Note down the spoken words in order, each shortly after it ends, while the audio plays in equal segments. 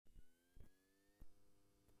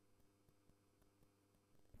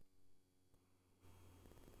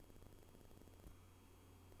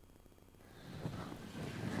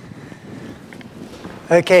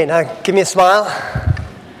Okay, now give me a smile.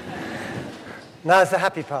 Now's the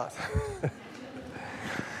happy part.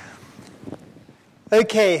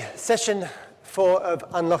 Okay, session 4 of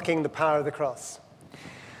Unlocking the Power of the Cross.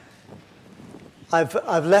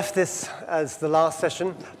 I've left this as the last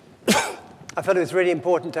session. I felt it was really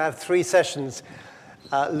important to have 3 sessions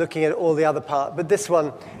looking at all the other part, but this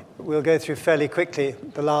one we'll go through fairly quickly,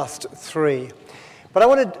 the last 3. But I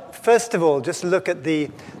wanted, first of all, just look at the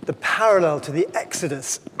parallel to the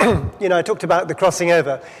Exodus. I talked about the crossing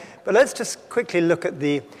over, but let's just quickly look at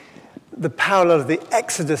the parallel of the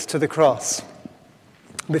Exodus to the cross.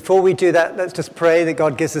 Before we do that, let's just pray that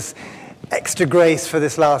God gives us extra grace for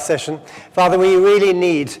this last session. Father, we really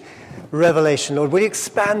need revelation. Lord, will you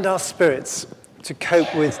expand our spirits to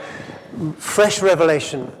cope with fresh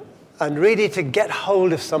revelation and really to get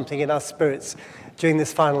hold of something in our spirits during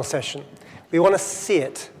this final session. We want to see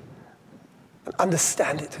it, and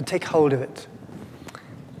understand it, and take hold of it.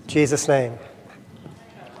 In Jesus' name.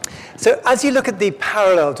 So as you look at the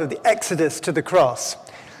parallel to the Exodus to the cross,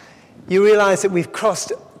 you realize that we've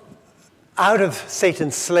crossed out of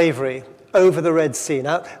Satan's slavery over the Red Sea.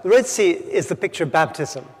 Now, the Red Sea is the picture of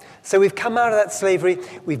baptism. So we've come out of that slavery,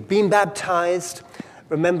 we've been baptized.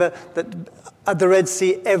 Remember that at the Red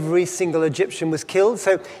Sea, every single Egyptian was killed.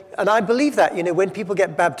 And I believe that, when people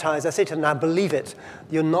get baptized, I say to them, now believe it,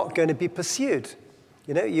 you're not going to be pursued.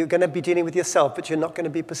 You're going to be dealing with yourself, but you're not going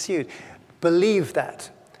to be pursued. Believe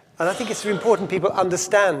that. And I think it's important people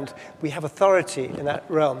understand we have authority in that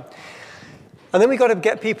realm. And then we've got to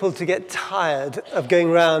get people to get tired of going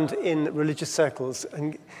around in religious circles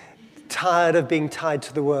and tired of being tied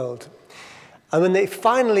to the world. And when they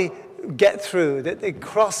finally get through, that they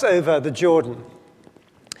cross over the Jordan,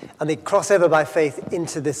 and they cross over by faith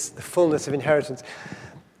into the fullness of inheritance,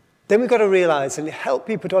 then we've got to realize and help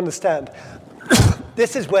people to understand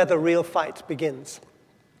this is where the real fight begins.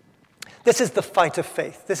 This is the fight of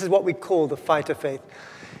faith. This is what we call the fight of faith.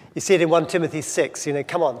 You see it in 1 Timothy 6,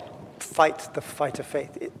 come on, fight the fight of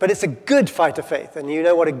faith. But it's a good fight of faith, and you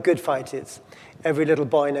know what a good fight is. Every little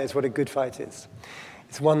boy knows what a good fight is.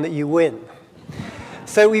 It's one that you win.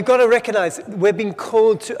 So we've got to recognize we're being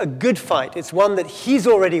called to a good fight. It's one that he's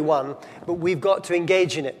already won, but we've got to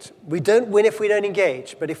engage in it. We don't win if we don't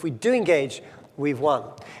engage, but if we do engage, we've won.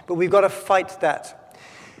 But we've got to fight that.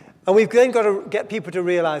 And we've then got to get people to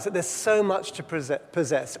realize that there's so much to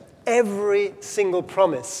possess. Every single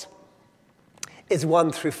promise is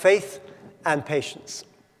won through faith and patience.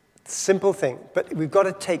 Simple thing, but we've got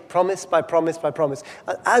to take promise by promise by promise.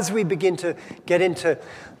 And as we begin to get into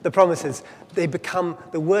the promises, the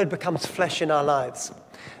word becomes flesh in our lives.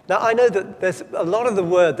 Now, I know that there's a lot of the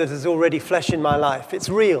word that is already flesh in my life. It's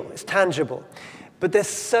real, it's tangible, but there's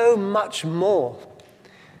so much more.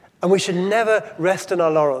 And we should never rest on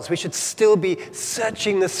our laurels. We should still be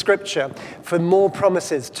searching the scripture for more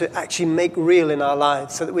promises to actually make real in our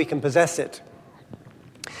lives so that we can possess it.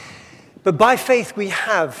 But by faith, we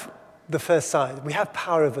have the first side. We have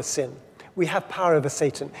power over sin. We have power over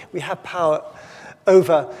Satan. We have power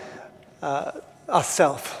over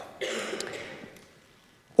ourselves.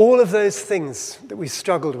 All of those things that we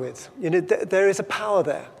struggled with, there is a power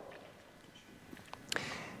there.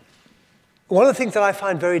 One of the things that I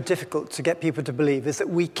find very difficult to get people to believe is that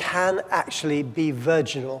we can actually be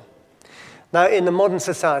virginal. Now, in the modern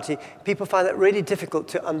society, people find that really difficult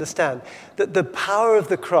to understand, that the power of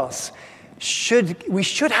the cross we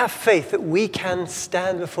should have faith that we can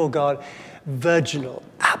stand before God virginal,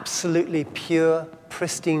 absolutely pure,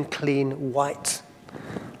 pristine, clean, white,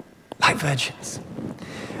 like virgins.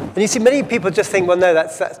 And you see, many people just think, well, no,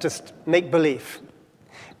 that's just make-believe.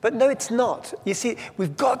 But no, it's not. You see,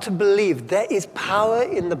 we've got to believe there is power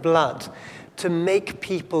in the blood to make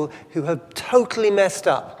people who have totally messed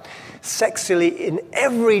up sexually in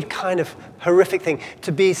every kind of horrific thing,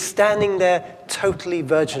 to be standing there totally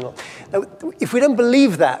virginal. Now, if we don't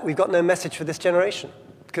believe that, we've got no message for this generation,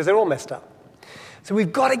 because they're all messed up. So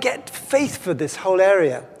we've got to get faith for this whole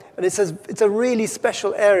area, and it's a really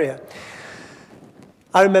special area.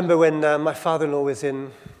 I remember when my father-in-law was in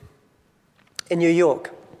New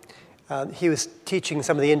York. He was teaching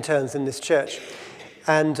some of the interns in this church,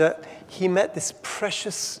 and he met this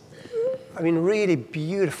precious, really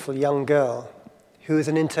beautiful young girl who was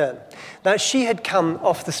an intern. Now, she had come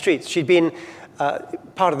off the streets. She'd been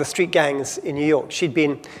part of the street gangs in New York. She'd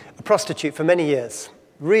been a prostitute for many years.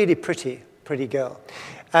 Really pretty girl.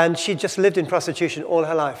 And she'd just lived in prostitution all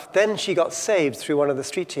her life. Then she got saved through one of the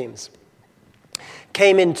street teams.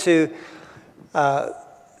 Came into the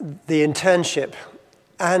internship,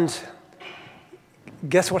 and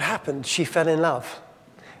guess what happened? She fell in love.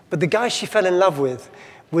 But the guy she fell in love with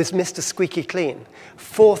was Mr. Squeaky Clean,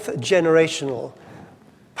 fourth generational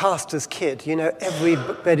pastor's kid. You know,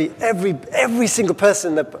 every single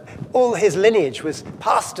person, all his lineage was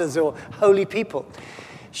pastors or holy people.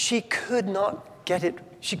 She could not get it.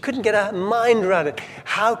 She couldn't get her mind around it.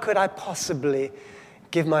 How could I possibly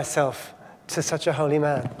give myself to such a holy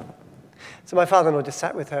man? So my father-in-law just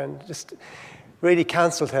sat with her and just really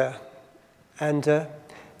counseled her and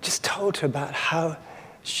just told her about how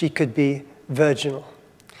she could be virginal.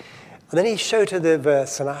 And then he showed her the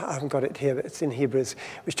verse, and I haven't got it here, but it's in Hebrews,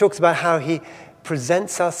 which talks about how he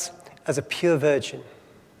presents us as a pure virgin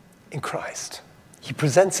in Christ. He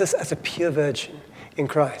presents us as a pure virgin in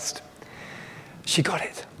Christ. She got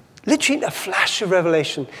it. Literally in a flash of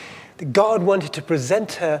revelation, that God wanted to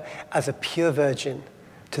present her as a pure virgin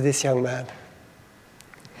to this young man.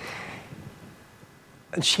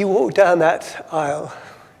 And she walked down that aisle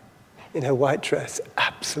in her white dress,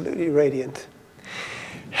 absolutely radiant,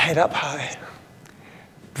 head up high,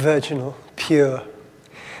 virginal, pure,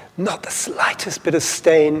 not the slightest bit of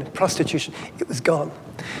stain, prostitution. It was gone.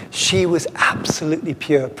 She was absolutely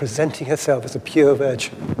pure, presenting herself as a pure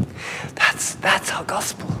virgin. That's our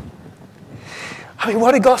gospel. I mean,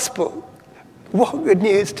 what a gospel. What good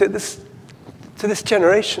news to this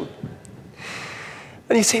generation.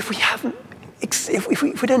 And you see, if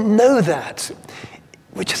we don't know that,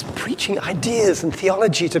 we're just preaching ideas and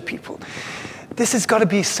theology to people. This has got to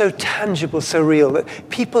be so tangible, so real, that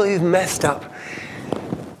people who've messed up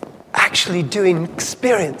actually do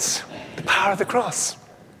experience the power of the cross.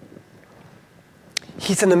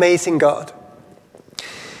 He's an amazing God.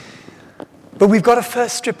 But we've got to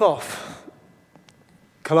first strip off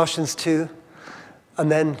Colossians 2, and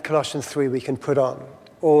then Colossians 3 we can put on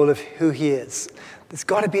all of who he is. There's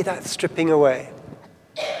got to be that stripping away.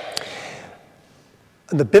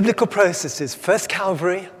 And the biblical process is first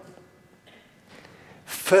Calvary,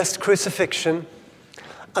 first crucifixion,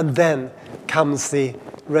 and then comes the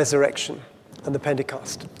resurrection and the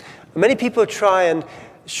Pentecost. And many people try and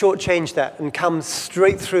shortchange that and come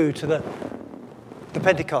straight through to the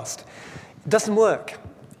Pentecost. It doesn't work.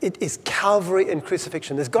 It is Calvary and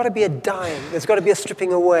crucifixion. There's got to be a dying. There's got to be a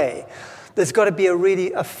stripping away. There's got to be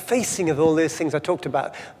a facing of all those things I talked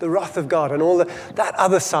about, the wrath of God and all that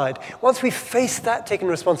other side. Once we face that, taking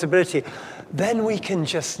responsibility, then we can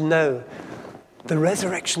just know the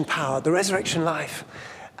resurrection power, the resurrection life,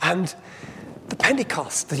 and the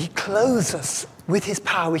Pentecost, that he clothes us with his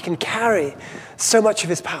power. We can carry so much of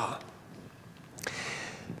his power.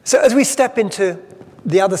 So as we step into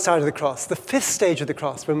the other side of the cross, the fifth stage of the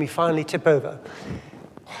cross, when we finally tip over,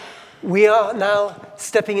 we are now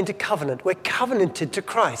stepping into covenant. We're covenanted to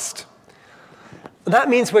Christ. And that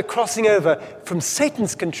means we're crossing over from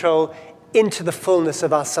Satan's control into the fullness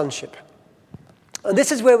of our sonship. And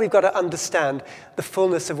this is where we've got to understand the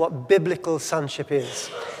fullness of what biblical sonship is.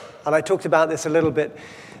 And I talked about this a little bit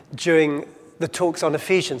during the talks on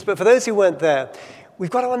Ephesians. But for those who weren't there, we've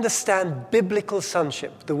got to understand biblical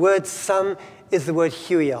sonship. The word son is the word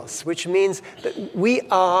huios, which means that we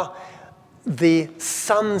are the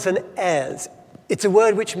sons and heirs. It's a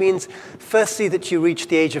word which means, firstly, that you reach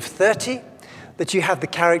the age of 30, that you have the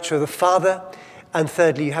character of the Father, and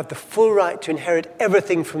thirdly, you have the full right to inherit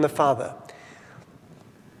everything from the Father.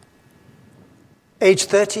 Age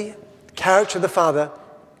 30, character of the Father,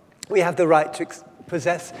 we have the right to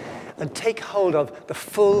possess and take hold of the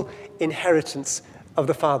full inheritance of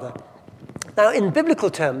the Father. Now, in biblical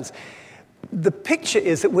terms, the picture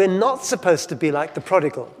is that we're not supposed to be like the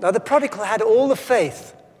prodigal. Now, the prodigal had all the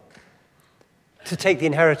faith to take the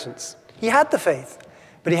inheritance. He had the faith,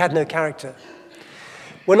 but he had no character.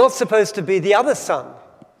 We're not supposed to be the other son,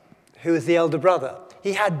 who is the elder brother.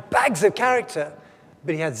 He had bags of character,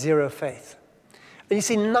 but he had zero faith. And you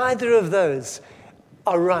see, neither of those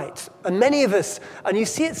are right. And many of us, and you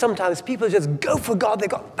see it sometimes, people just go for God, they've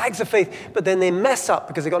got bags of faith, but then they mess up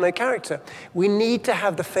because they've got no character. We need to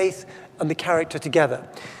have the faith and the character together.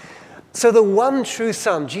 So the one true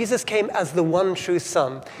son, Jesus came as the one true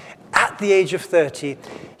son. At the age of 30,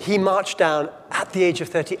 he marched down at the age of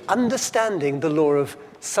 30, understanding the law of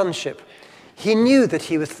sonship. He knew that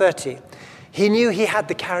he was 30. He knew he had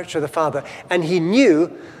the character of the Father, and he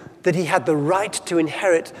knew that he had the right to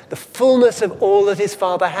inherit the fullness of all that his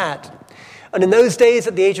father had. And in those days,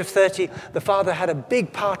 at the age of 30, the father had a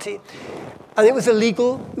big party, and it was a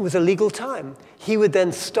legal time. He would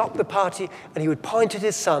then stop the party, and he would point at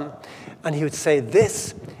his son, and he would say,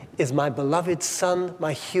 "This is my beloved son,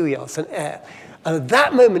 my huios, an heir." And at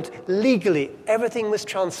that moment, legally, everything was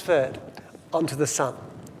transferred onto the son.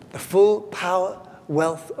 The full power,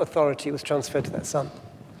 wealth, authority was transferred to that son.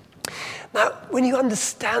 Now, when you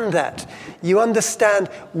understand that, you understand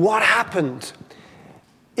what happened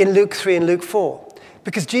in Luke 3 and Luke 4.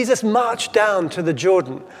 Because Jesus marched down to the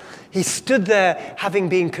Jordan. He stood there having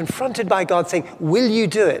been confronted by God saying, will you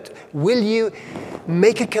do it? Will you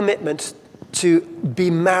make a commitment to be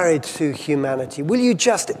married to humanity? Will you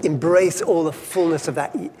just embrace all the fullness of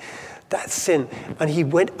that sin? And he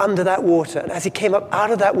went under that water. And as he came up out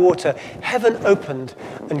of that water, heaven opened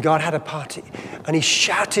and God had a party. And he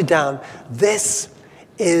shouted down, this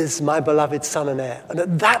is my beloved son and heir. And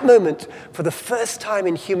at that moment, for the first time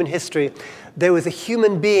in human history, there was a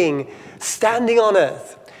human being standing on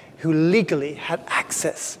earth who legally had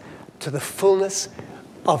access to the fullness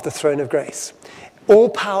of the throne of grace. All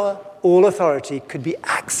power, all authority could be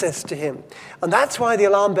accessed to him. And that's why the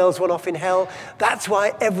alarm bells went off in hell. That's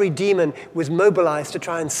why every demon was mobilized to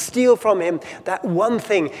try and steal from him that one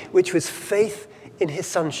thing, which was faith in his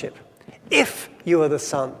sonship. If you are the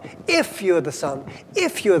Son, if you are the Son,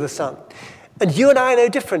 if you are the Son. And you and I are no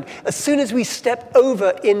different. As soon as we step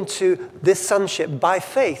over into this sonship by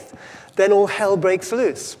faith, then all hell breaks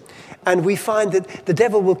loose. And we find that the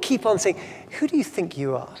devil will keep on saying, who do you think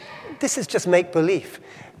you are? This is just make-believe.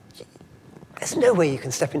 There's no way you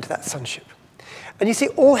can step into that sonship. And you see,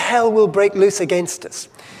 all hell will break loose against us.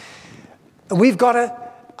 And we've got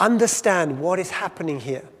to understand what is happening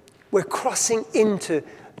here. We're crossing into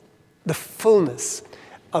the fullness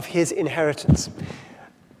of his inheritance,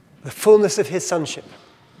 the fullness of his sonship.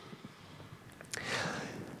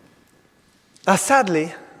 Now,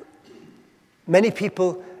 sadly, many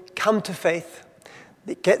people come to faith,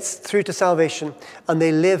 it gets through to salvation, and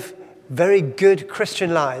they live very good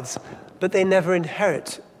Christian lives, but they never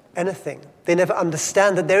inherit anything. They never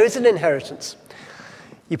understand that there is an inheritance.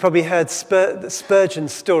 You probably heard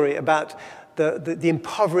Spurgeon's story about the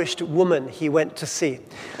impoverished woman he went to see.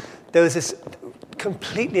 There was this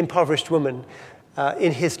completely impoverished woman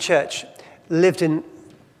in his church, lived in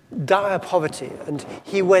dire poverty, and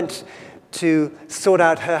he went to sort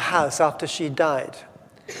out her house after she died.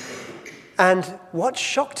 And what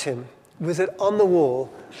shocked him was that on the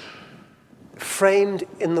wall, framed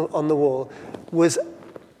on the wall, was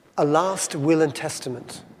a last will and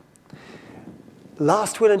testament.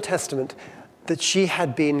 Last will and testament that she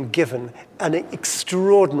had been given an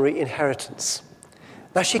extraordinary inheritance.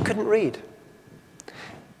 Now, she couldn't read.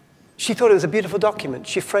 She thought it was a beautiful document.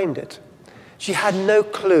 She framed it. She had no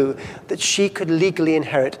clue that she could legally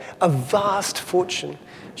inherit a vast fortune.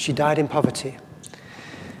 She died in poverty.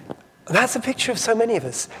 And that's a picture of so many of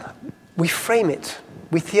us. We frame it.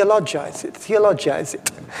 We theologize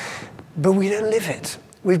it. But we don't live it.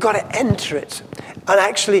 We've got to enter it and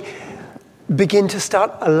actually begin to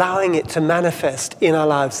start allowing it to manifest in our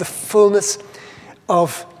lives, the fullness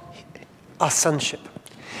of our sonship.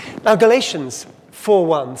 Now, Galatians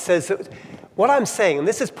 4:1 says that what I'm saying, and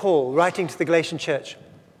this is Paul writing to the Galatian church,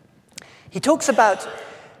 he talks about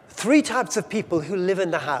three types of people who live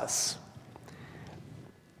in the house.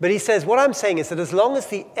 But he says, what I'm saying is that as long as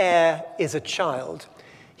the heir is a child,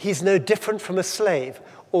 he's no different from a slave,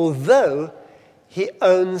 although he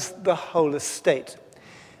owns the whole estate.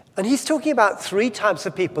 And he's talking about three types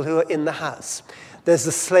of people who are in the house. There's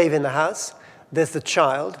the slave in the house, there's the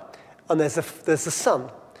child, and there's the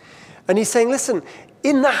son. And he's saying, listen,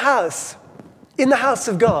 in the house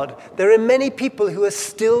of God, there are many people who are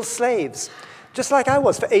still slaves. Just like I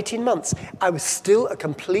was for 18 months. I was still a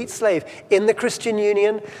complete slave in the Christian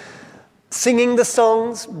Union, singing the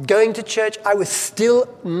songs, going to church. I was still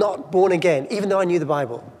not born again, even though I knew the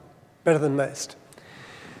Bible better than most.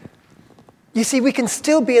 You see, we can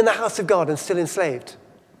still be in the house of God and still enslaved.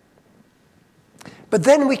 But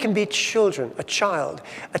then we can be children, a child,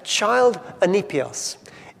 anipios.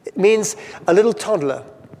 It means a little toddler.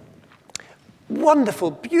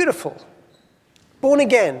 Wonderful, beautiful, born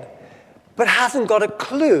again, but hasn't got a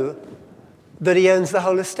clue that he owns the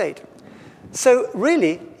whole estate. So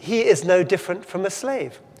really, he is no different from a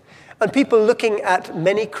slave. And people looking at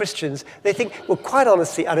many Christians, they think, well, quite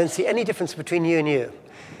honestly, I don't see any difference between you and you.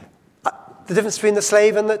 The difference between the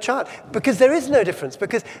slave and the child. Because there is no difference,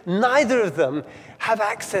 because neither of them have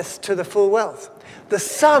access to the full wealth. The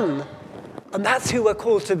son, and that's who we're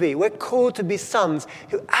called to be. We're called to be sons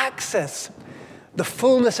who access the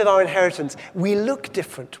fullness of our inheritance. We look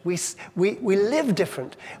different. We live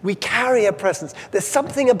different. We carry a presence. There's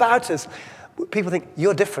something about us. People think,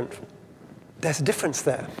 you're different. There's a difference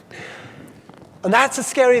there. And that's a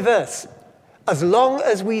scary verse. As long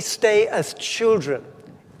as we stay as children,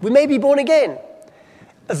 we may be born again.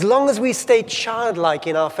 As long as we stay childlike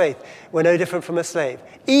in our faith, we're no different from a slave,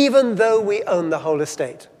 even though we own the whole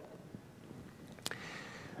estate.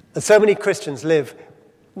 And so many Christians live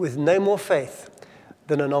with no more faith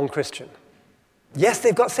than a non-Christian. Yes,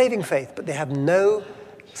 they've got saving faith, but they have no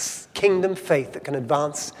kingdom faith that can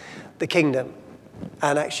advance the kingdom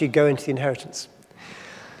and actually go into the inheritance.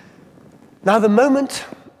 Now, the moment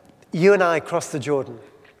you and I cross the Jordan,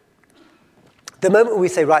 the moment we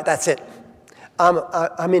say, right, that's it,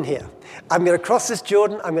 I'm in here. I'm going to cross this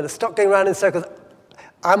Jordan. I'm going to stop going around in circles.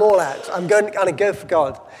 I'm all out. I'm going to go for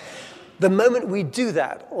God. The moment we do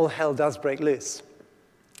that, all hell does break loose.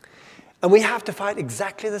 And we have to fight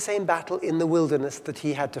exactly the same battle in the wilderness that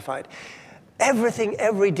he had to fight. Everything,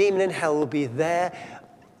 every demon in hell will be there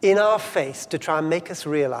in our face to try and make us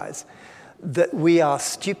realize that we are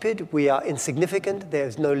stupid, we are insignificant,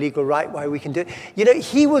 there's no legal right why we can do it. You know,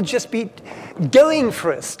 he will just be going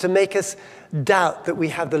for us to make us doubt that we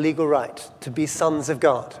have the legal right to be sons of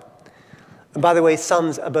God. And by the way,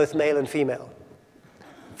 sons are both male and female.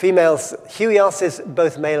 Females, huios is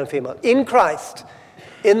both male and female. In Christ,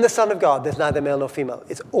 in the Son of God, there's neither male nor female.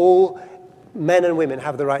 It's all men and women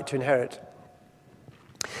have the right to inherit.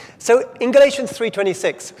 So in Galatians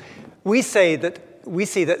 3:26, we see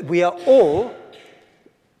that we are all,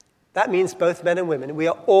 that means both men and women, we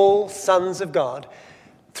are all sons of God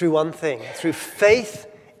through one thing, through faith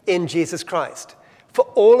in Jesus Christ. For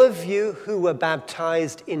all of you who were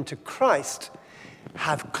baptized into Christ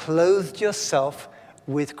have clothed yourself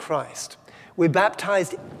with Christ. We're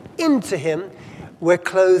baptized into him. We're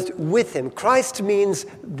clothed with him. Christ means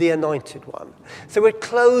the anointed one. So we're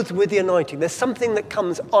clothed with the anointing. There's something that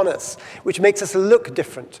comes on us which makes us look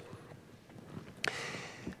different.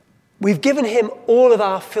 We've given him all of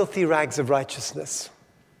our filthy rags of righteousness.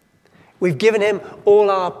 We've given him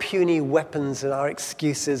all our puny weapons and our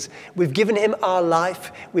excuses. We've given him our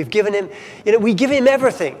life. We've given him, we give him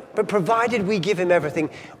everything. But provided we give him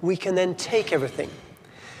everything, we can then take everything.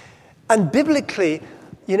 And biblically,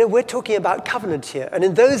 we're talking about covenant here. And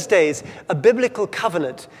in those days, a biblical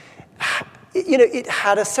covenant, it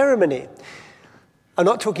had a ceremony. I'm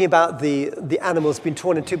not talking about the animals being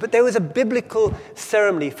torn in two, but there was a biblical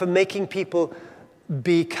ceremony for making people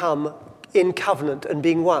become in covenant and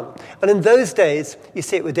being one. And in those days, you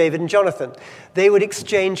see it with David and Jonathan, they would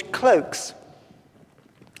exchange cloaks.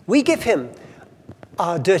 We give him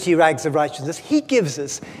our dirty rags of righteousness. He gives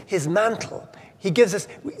us his mantle. He gives us,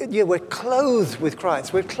 we're clothed with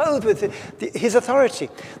Christ. We're clothed with his authority.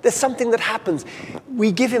 There's something that happens.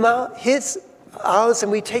 We give him ours,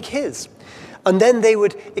 and we take his. And then they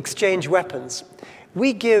would exchange weapons.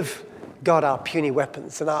 We give God our puny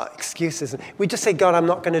weapons and our excuses. We just say, God, I'm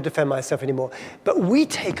not going to defend myself anymore. But we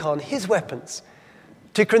take on his weapons.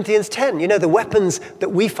 2 Corinthians 10, the weapons that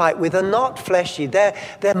we fight with are not fleshy.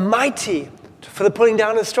 They're mighty for the pulling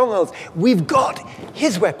down of strongholds. We've got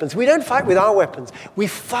his weapons. We don't fight with our weapons. We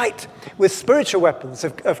fight with spiritual weapons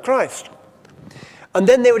of Christ. And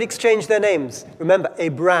then they would exchange their names. Remember,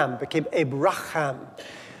 Abraham became Abraham.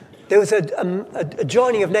 There was a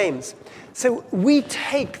joining of names. So we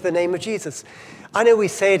take the name of Jesus. I know we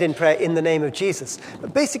say it in prayer, in the name of Jesus.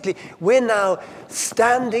 But basically, we're now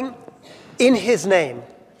standing in his name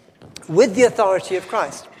with the authority of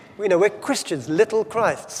Christ. We're Christians, little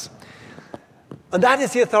Christs. And that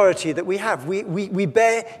is the authority that we have. We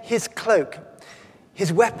bear his cloak,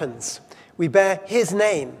 his weapons. We bear his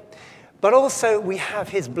name. But also we have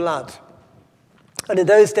his blood. And in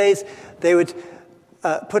those days, they would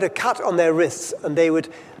put a cut on their wrists and they would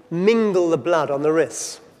mingle the blood on the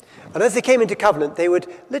wrists. And as they came into covenant, they would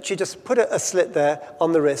literally just put a slit there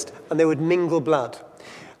on the wrist and they would mingle blood.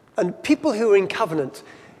 And people who were in covenant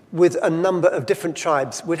with a number of different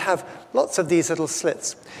tribes would have lots of these little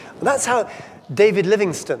slits. And that's how David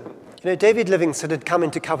Livingstone, David Livingstone had come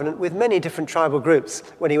into covenant with many different tribal groups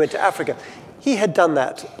when he went to Africa. He had done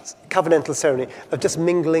that covenantal ceremony of just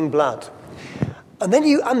mingling blood. And then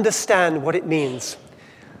you understand what it means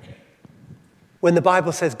when the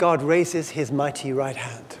Bible says God raises his mighty right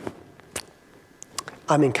hand.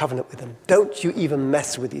 I'm in covenant with them. Don't you even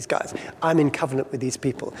mess with these guys. I'm in covenant with these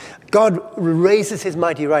people. God raises his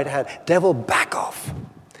mighty right hand. Devil, back off.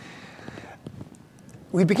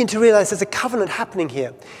 We begin to realize there's a covenant happening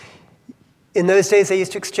here. In those days, they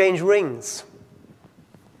used to exchange rings,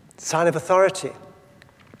 sign of authority.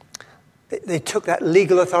 They took that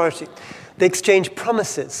legal authority. They exchanged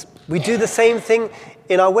promises. We do the same thing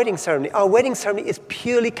in our wedding ceremony. Our wedding ceremony is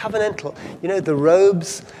purely covenantal. The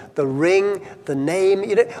robes, the ring, the name.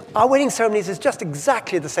 Our wedding ceremonies is just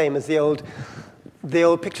exactly the same as the old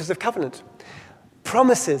pictures of covenant.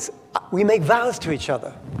 Promises. We make vows to each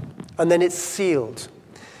other, and then it's sealed.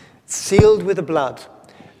 It's sealed with the blood.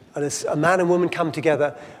 And as a man and woman come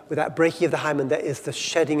together with that breaking of the hymen, there is the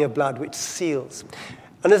shedding of blood which seals.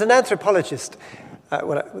 And as an anthropologist,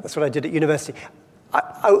 That's what I did at university.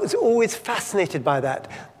 I was always fascinated by that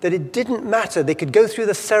it didn't matter. They could go through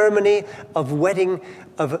the ceremony of wedding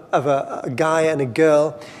of a guy and a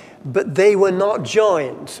girl, but they were not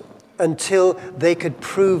joined until they could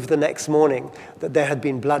prove the next morning that there had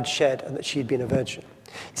been blood shed and that she had been a virgin.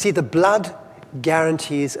 See, the blood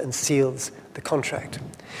guarantees and seals the contract.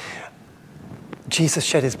 Jesus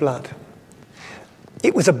shed his blood.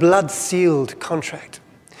 It was a blood-sealed contract.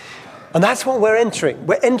 And that's what we're entering.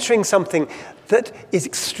 We're entering something that is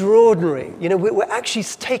extraordinary. You know, we're actually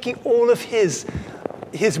taking all of his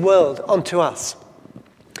world onto us.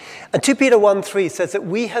 And 2 Peter 1:3 says that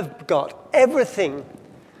we have got everything.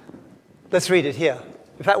 Let's read it here.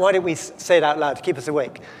 In fact, why don't we say it out loud to keep us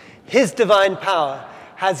awake? His divine power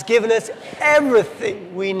has given us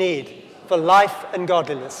everything we need for life and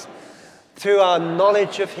godliness through our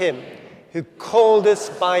knowledge of him who called us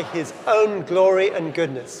by his own glory and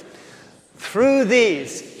goodness. Through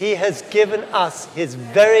these, he has given us his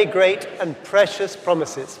very great and precious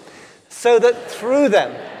promises, so that through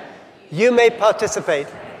them you may participate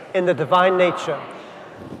in the divine nature,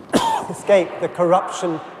 escape the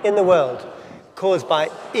corruption in the world caused by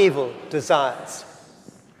evil desires.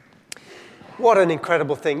 What an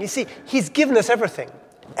incredible thing. You see, he's given us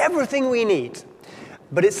everything we need,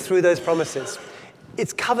 but it's through those promises.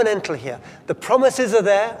 It's covenantal here. The promises are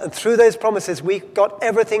there, and through those promises we've got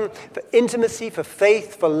everything for intimacy, for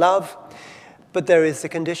faith, for love, but there is a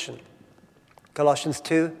condition. Colossians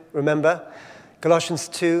 2, remember? Colossians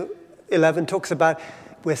 2:11 talks about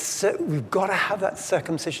we've got to have that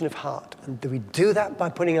circumcision of heart, and we do that by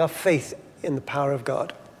putting our faith in the power of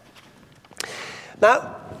God.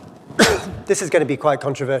 Now, this is going to be quite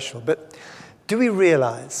controversial, but do we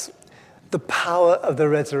realize the power of the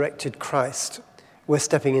resurrected Christ we're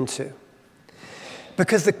stepping into?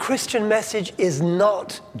 Because the Christian message is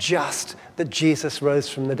not just that Jesus rose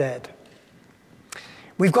from the dead.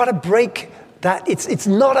 We've got to break that. It's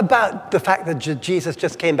not about the fact that Jesus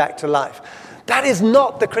just came back to life. That is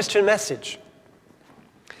not the Christian message.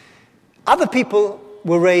 Other people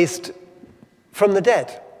were raised from the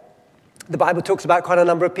dead. The Bible talks about quite a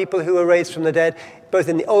number of people who were raised from the dead, both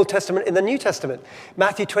in the Old Testament and the New Testament.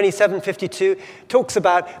 Matthew 27:52 talks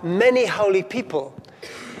about many holy people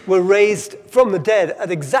were raised from the dead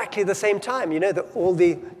at exactly the same time. You know, that all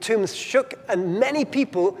the tombs shook and many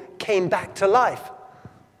people came back to life.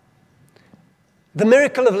 The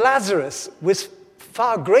miracle of Lazarus was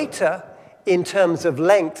far greater in terms of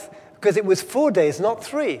length because it was 4 days, not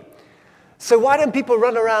 3. So why don't people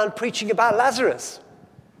run around preaching about Lazarus?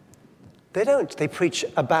 They don't. They preach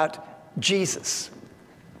about Jesus.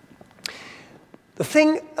 The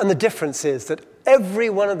thing and the difference is that every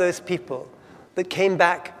one of those people that came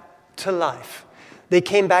back to life, they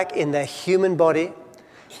came back in their human body.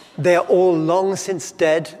 They are all long since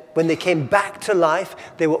dead. When they came back to life,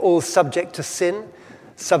 they were all subject to sin,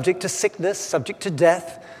 subject to sickness, subject to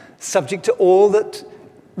death, subject to all that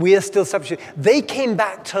we are still subject to. They came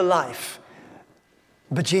back to life,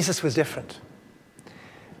 but Jesus was different.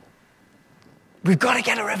 We've got to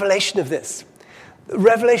get a revelation of this.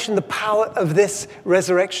 Revelation, the power of this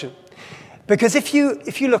resurrection. Because if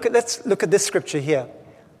you look at, let's look at this scripture here.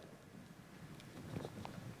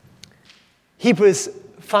 Hebrews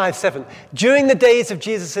 5:7. During the days of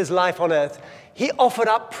Jesus' life on earth, he offered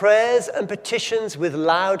up prayers and petitions with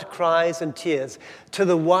loud cries and tears to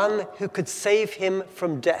the one who could save him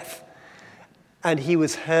from death. And he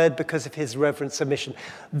was heard because of his reverent submission.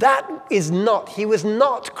 He was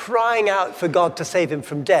not crying out for God to save him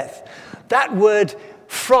from death. That word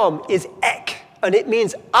from is ek, and it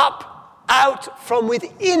means up, out, from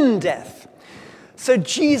within death. So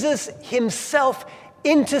Jesus himself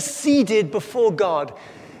interceded before God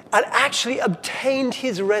and actually obtained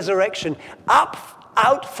his resurrection up,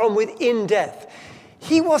 out from within death.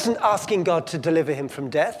 He wasn't asking God to deliver him from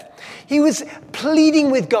death. He was pleading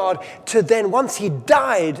with God to then, once he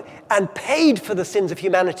died and paid for the sins of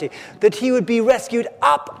humanity, that he would be rescued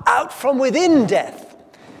up, out from within death.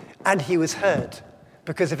 And he was heard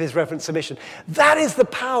because of his reverent submission. That is the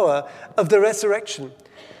power of the resurrection.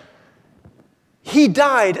 He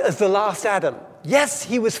died as the last Adam. Yes,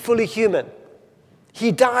 he was fully human.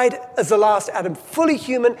 He died as the last Adam, fully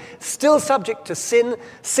human, still subject to sin,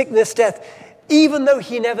 sickness, death. Even though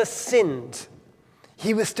he never sinned,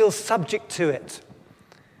 he was still subject to it.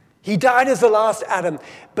 He died as the last Adam,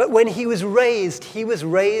 but when he was raised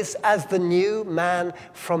as the new man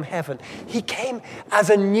from heaven. He came as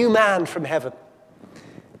a new man from heaven.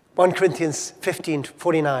 1 Corinthians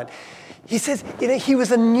 15:49. He says, he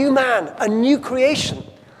was a new man, a new creation.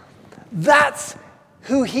 That's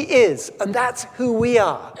who he is, and that's who we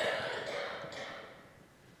are.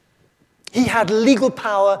 He had legal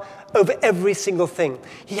power over every single thing.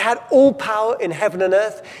 He had all power in heaven and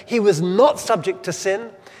earth. He was not subject to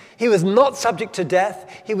sin. He was not subject to death.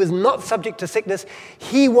 He was not subject to sickness.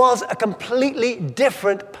 He was a completely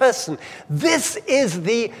different person. This is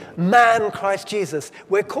the man Christ Jesus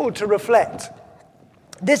we're called to reflect.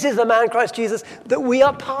 This is the man Christ Jesus that we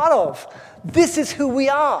are part of. This is who we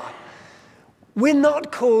are. We're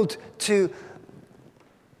not called to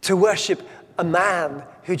worship a man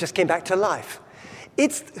who just came back to life.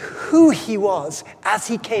 It's who he was as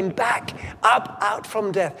he came back up out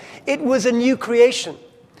from death. It was a new creation.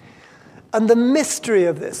 And the mystery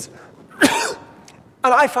of this,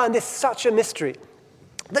 and I find this such a mystery,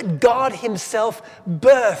 that God himself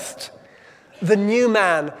birthed the new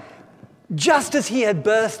man just as he had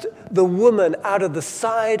birthed the woman out of the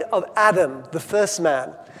side of Adam, the first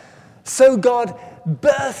man. So God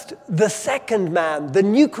birthed the second man, the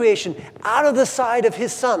new creation, out of the side of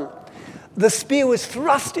his son. The spear was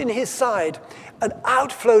thrust in his side, and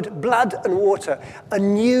out flowed blood and water. A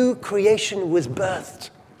new creation was birthed.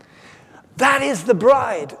 That is the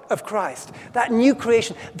bride of Christ, that new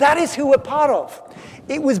creation. That is who we're part of.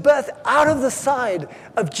 It was birthed out of the side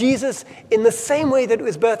of Jesus in the same way that it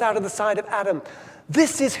was birthed out of the side of Adam.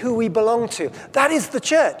 This is who we belong to. That is the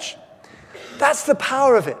church. That's the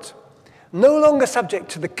power of it. No longer subject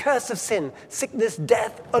to the curse of sin, sickness,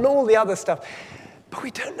 death, and all the other stuff. But we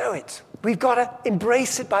don't know it. We've got to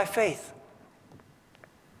embrace it by faith.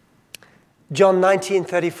 John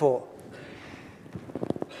 19:34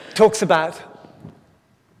 talks about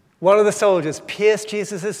one of the soldiers pierced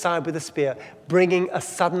Jesus' side with a spear, bringing a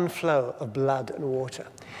sudden flow of blood and water.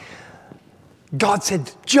 God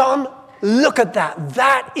said, John, look at that.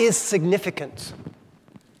 That is significant.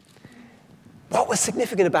 What was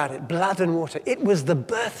significant about it? Blood and water. It was the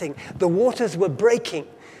birthing. The waters were breaking.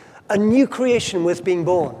 A new creation was being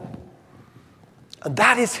born. And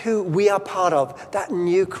that is who we are part of, that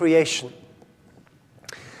new creation.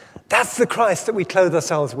 That's the Christ that we clothe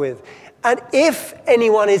ourselves with. And if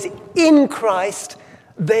anyone is in Christ,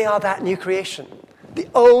 they are that new creation. The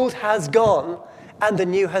old has gone and the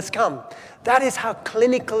new has come. That is how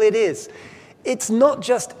clinical it is. It's not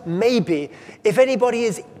just maybe. If anybody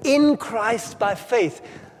is in Christ by faith,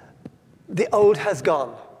 the old has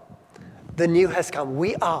gone. The new has come.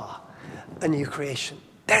 We are a new creation.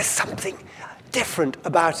 There's something different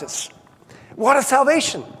about us. What a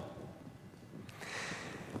salvation.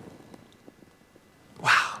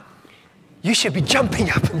 Wow. You should be jumping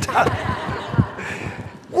up and down.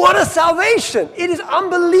 What a salvation. It is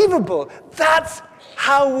unbelievable. That's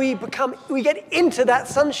how we get into that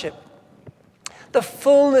sonship. The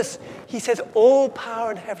fullness, he says, all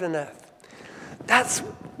power in heaven and earth.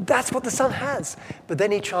 That's what the Son has. But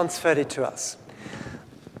then he transferred it to us.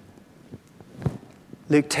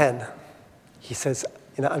 Luke 10, he says,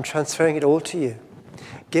 I'm transferring it all to you,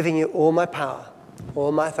 giving you all my power,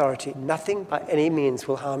 all my authority. Nothing by any means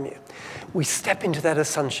will harm you. We step into that as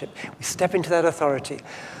sonship. We step into that authority.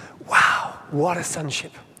 Wow, what a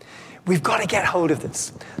sonship. We've got to get hold of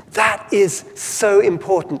this. That is so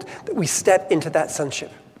important that we step into that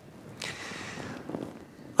sonship.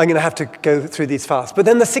 I'm going to have to go through these fast. But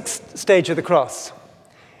then the sixth stage of the cross.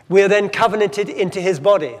 We are then covenanted into his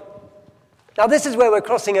body. Now this is where we're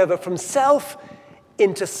crossing over from self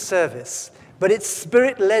into service. But it's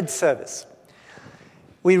spirit-led service.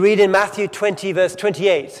 We read in Matthew 20, verse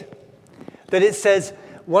 28, that it says,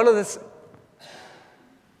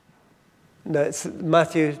 it's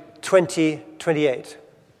Matthew 20, 28.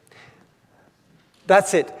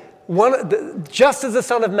 That's it. Just as the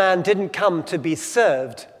Son of Man didn't come to be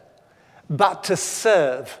served, but to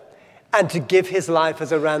serve and to give his life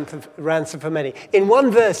as a ransom for many. In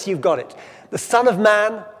one verse, you've got it. The Son of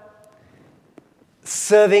Man,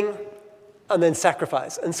 serving, and then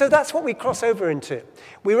sacrifice. And so that's what we cross over into.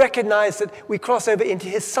 We recognize that we cross over into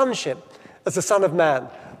his sonship as the Son of Man.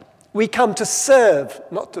 We come to serve,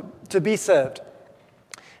 not to be served,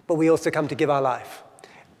 but we also come to give our life,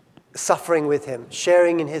 suffering with him,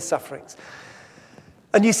 sharing in his sufferings.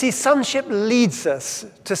 And you see, sonship leads us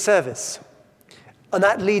to service, and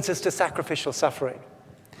that leads us to sacrificial suffering.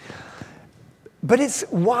 But it's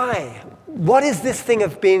why? What is this thing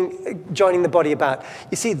of joining the body about?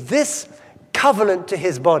 You see, this covenant to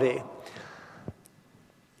his body,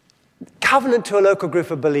 covenant to a local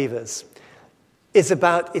group of believers,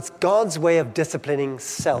 it's God's way of disciplining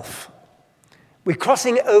self. We're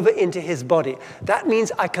crossing over into his body. That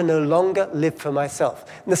means I can no longer live for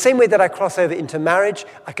myself. In the same way that I cross over into marriage,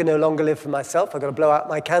 I can no longer live for myself. I've got to blow out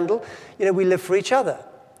my candle. We live for each other.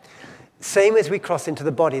 Same as we cross into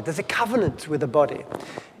the body. There's a covenant with the body.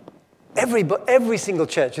 Every single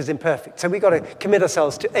church is imperfect. So we've got to commit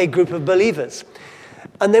ourselves to a group of believers.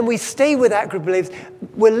 And then we stay with that group of believers.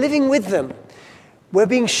 We're living with them. We're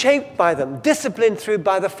being shaped by them, disciplined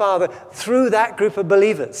by the Father through that group of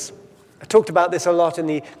believers. I talked about this a lot in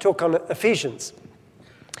the talk on Ephesians.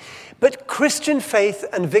 But Christian faith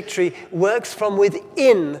and victory works from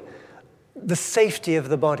within the safety of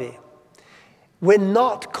the body. We're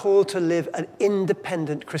not called to live an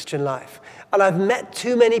independent Christian life. And I've met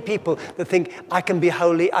too many people that think, I can be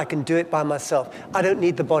holy, I can do it by myself. I don't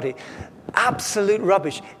need the body. Absolute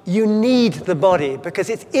rubbish. You need the body because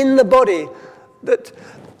it's in the body that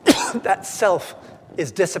that self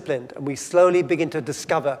is disciplined. And we slowly begin to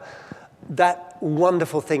discover that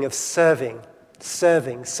wonderful thing of serving.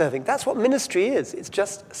 That's what ministry is. It's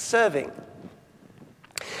just serving.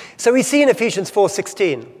 So we see in Ephesians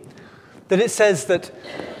 4:16 that it says that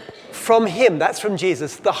from him, that's from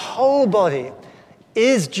Jesus, the whole body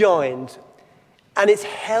is joined and it's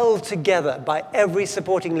held together by every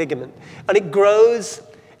supporting ligament. And it grows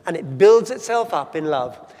and it builds itself up in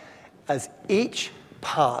love as each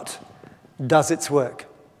part does its work.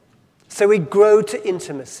 So we grow to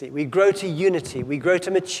intimacy, we grow to unity, we grow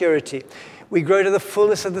to maturity, we grow to the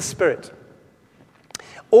fullness of the Spirit.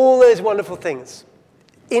 All those wonderful things.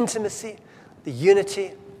 Intimacy, the unity.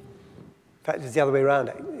 In fact, it's the other way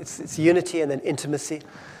around. It's unity and then intimacy.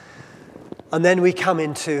 And then we come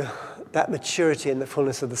into that maturity and the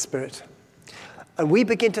fullness of the Spirit. And we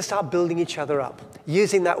begin to start building each other up,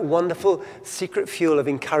 using that wonderful secret fuel of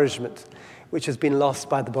encouragement, which has been lost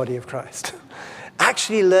by the body of Christ.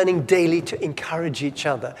 Actually learning daily to encourage each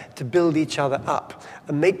other, to build each other up,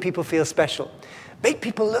 and make people feel special. Make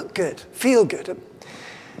people look good, feel good.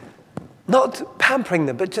 Not pampering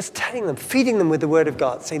them, but just telling them, feeding them with the Word of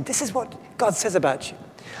God, saying, this is what God says about you.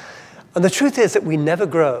 And the truth is that we never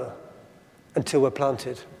grow until we're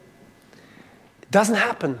planted. It doesn't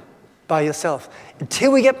happen by yourself.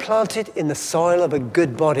 Until we get planted in the soil of a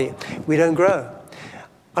good body, we don't grow.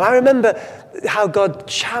 And I remember how God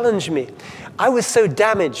challenged me. I was so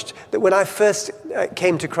damaged that when I first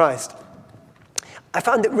came to Christ, I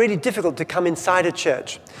found it really difficult to come inside a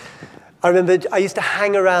church. I remember I used to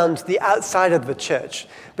hang around the outside of the church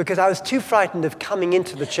because I was too frightened of coming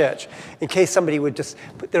into the church in case somebody would just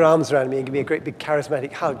put their arms around me and give me a great big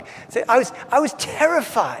charismatic hug. So I was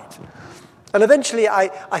terrified. And eventually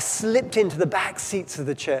I slipped into the back seats of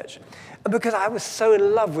the church. And because I was so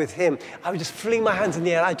in love with him, I would just fling my hands in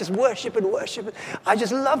the air. I just worship and worship. I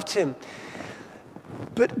just loved him.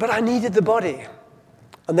 But I needed the body.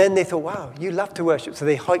 And then they thought, wow, you love to worship. So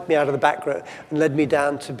they hiked me out of the back row and led me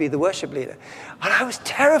down to be the worship leader. And I was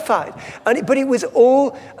terrified. But it was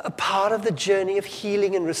all a part of the journey of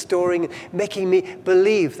healing and restoring, making me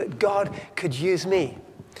believe that God could use me.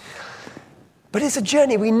 But it's a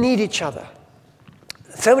journey. We need each other.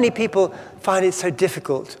 So many people find it so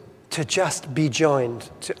difficult to just be joined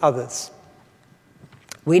to others.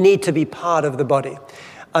 We need to be part of the body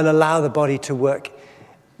and allow the body to work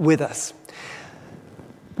with us.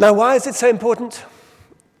 Now, why is it so important?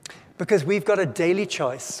 Because we've got a daily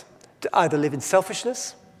choice to either live in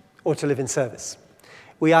selfishness or to live in service.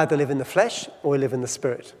 We either live in the flesh or we live in the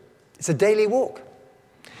Spirit. It's a daily walk.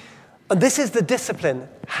 And this is the discipline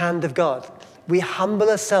hand of God. We humble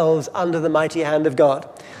ourselves under the mighty hand of God.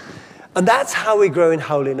 And that's how we grow in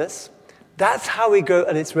holiness. That's how we grow,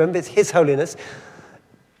 and it's His holiness.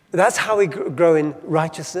 That's how we grow in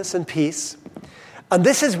righteousness and peace. And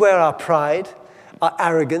this is where our pride, our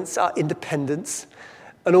arrogance, our independence,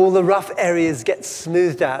 and all the rough areas get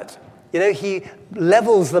smoothed out. You know, he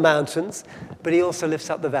levels the mountains, but he also lifts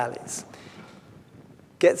up the valleys.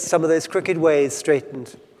 Gets some of those crooked ways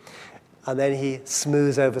straightened. And then he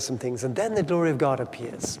smooths over some things. And then the glory of God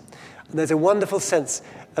appears. And there's a wonderful sense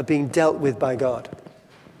of being dealt with by God.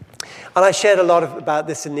 And I shared a lot about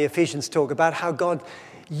this in the Ephesians talk, about how God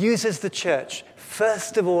uses the church,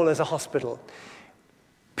 first of all, as a hospital.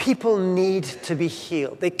 People need to be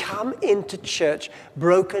healed. They come into church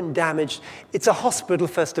broken, damaged. It's a hospital,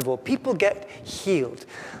 first of all. People get healed.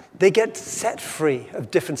 They get set free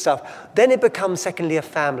of different stuff. Then it becomes, secondly, a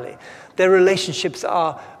family. Their relationships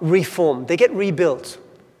are reformed. They get rebuilt.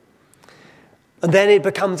 And then it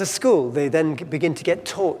becomes a school. They then begin to get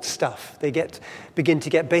taught stuff. They begin to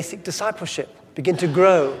get basic discipleship, begin to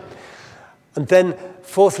grow. And then,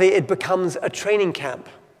 fourthly, it becomes a training camp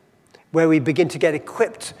where we begin to get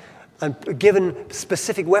equipped and given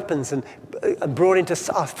specific weapons and brought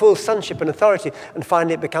into our full sonship and authority, and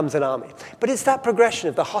finally it becomes an army. But it's that progression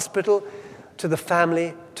of the hospital, to the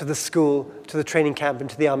family, to the school, to the training camp, and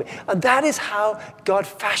to the army. And that is how God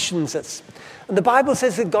fashions us. And the Bible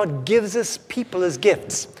says that God gives us people as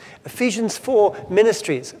gifts. Ephesians 4,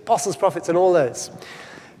 ministries, apostles, prophets, and all those,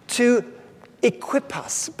 to equip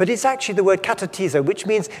us. But it's actually the word katatizo, which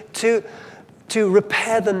means to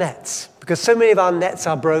repair the nets. Because so many of our nets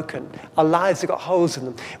are broken. Our lives have got holes in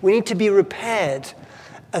them. We need to be repaired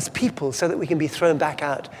as people so that we can be thrown back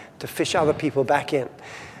out to fish other people back in.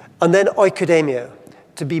 And then oikodomio,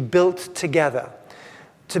 to be built together,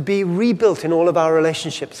 to be rebuilt in all of our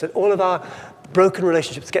relationships, that all of our broken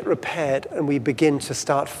relationships get repaired and we begin to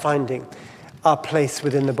start finding our place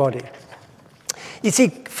within the body. You see,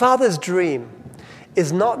 Father's dream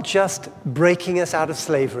is not just breaking us out of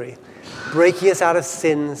slavery, breaking us out of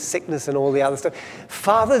sin, sickness, and all the other stuff.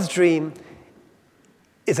 Father's dream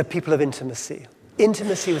is a people of intimacy.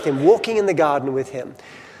 Intimacy with him, walking in the garden with him,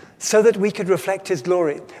 so that we could reflect his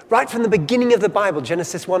glory. Right from the beginning of the Bible,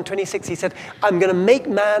 Genesis 1:26, he said, I'm going to make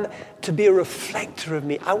man to be a reflector of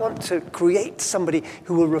me. I want to create somebody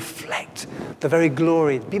who will reflect the very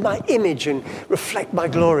glory, be my image and reflect my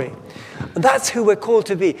glory. And that's who we're called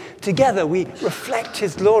to be. Together, we reflect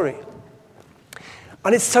his glory.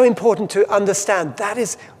 And it's so important to understand that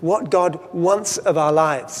is what God wants of our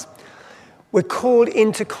lives. We're called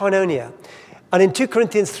into koinonia. And in 2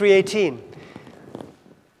 Corinthians 3:18,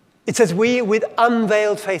 it says, we with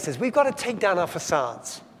unveiled faces. We've got to take down our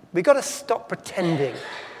facades. We've got to stop pretending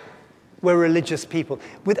we're religious people.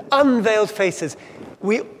 With unveiled faces,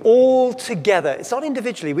 we all together, it's not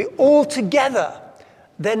individually, we all together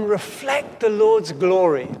then reflect the Lord's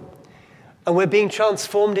glory. And we're being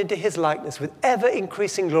transformed into his likeness with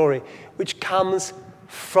ever-increasing glory, which comes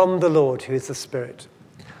from the Lord, who is the Spirit.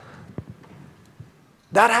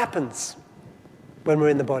 That happens when we're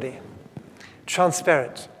in the body.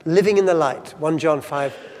 Transparent, living in the light. 1 John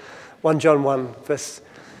 1, verse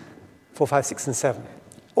 4, 5, 6, and 7.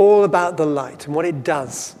 All about the light and what it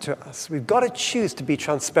does to us. We've got to choose to be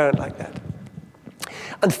transparent like that.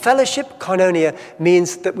 And fellowship, koinonia,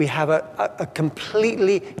 means that we have a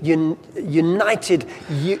completely united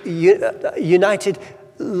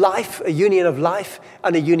life, a union of life,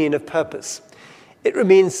 and a union of purpose. It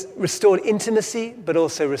means restored intimacy, but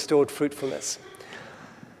also restored fruitfulness.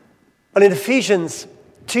 And in Ephesians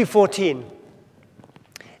 2:14,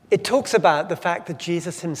 it talks about the fact that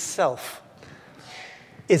Jesus himself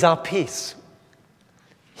is our peace.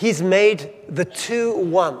 He's made the two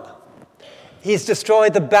one. He's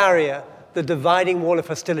destroyed the barrier, the dividing wall of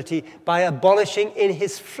hostility, by abolishing in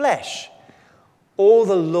his flesh all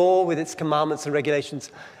the law with its commandments and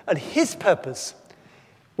regulations. And his purpose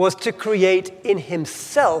was to create in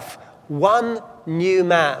himself one new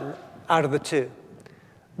man out of the two,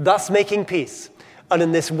 thus making peace, and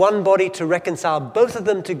in this one body to reconcile both of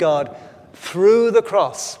them to God through the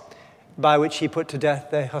cross, by which he put to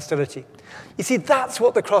death their hostility. You see, that's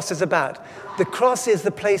what the cross is about. The cross is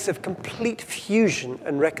the place of complete fusion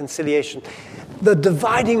and reconciliation. The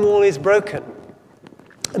dividing wall is broken.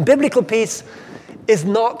 And biblical peace is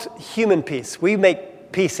not human peace. We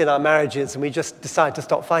make peace in our marriages and we just decide to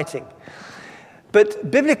stop fighting.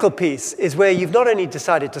 But biblical peace is where you've not only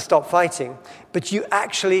decided to stop fighting, but you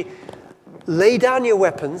actually lay down your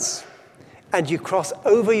weapons and you cross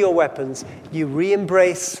over your weapons, you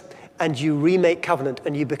re-embrace and you remake covenant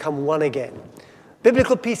and you become one again.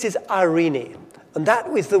 Biblical peace is irene, and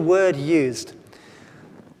that was the word used.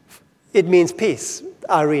 It means peace,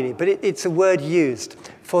 irene, but it's a word used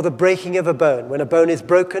for the breaking of a bone. When a bone is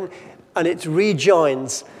broken and it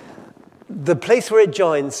rejoins, the place where it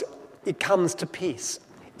joins, it comes to peace.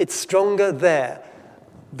 It's stronger there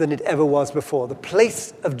than it ever was before. The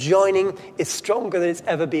place of joining is stronger than it's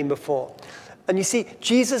ever been before. And you see,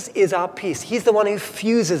 Jesus is our peace. He's the one who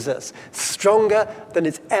fuses us, stronger than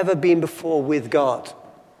it's ever been before with God.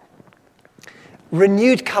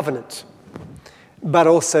 Renewed covenant, but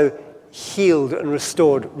also healed and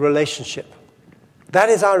restored relationship. That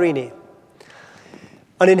is irene.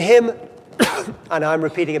 And in him, and I'm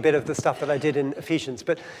repeating a bit of the stuff that I did in Ephesians,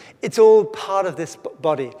 but it's all part of this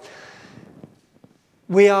body.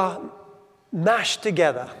 We are mashed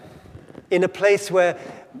together in a place where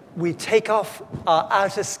we take off our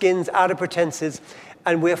outer skins, outer pretenses,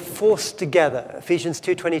 and we're forced together. Ephesians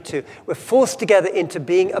 2:22. We're forced together into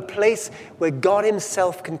being a place where God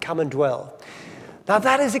himself can come and dwell. Now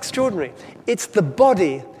that is extraordinary. It's the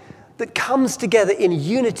body that comes together in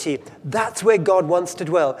unity. That's where God wants to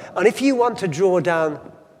dwell. And if you want to draw down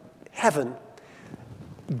heaven,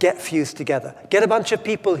 get fused together. Get a bunch of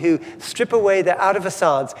people who strip away their outer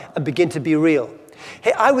facades and begin to be real.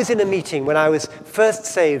 Hey, I was in a meeting when I was first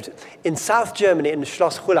saved in South Germany in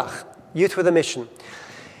Schloss Hullach. Youth with a Mission.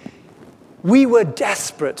 We were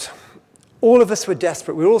desperate. All of us were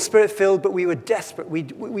desperate. We were all Spirit-filled, but we were desperate. We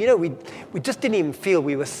just didn't even feel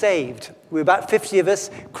we were saved. We were about 50 of us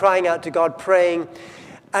crying out to God, praying.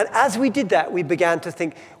 And as we did that, we began to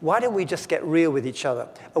think, why don't we just get real with each other?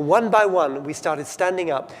 And one by one, we started standing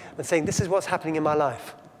up and saying, this is what's happening in my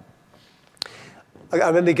life. I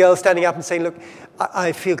remember girls standing up and saying, look,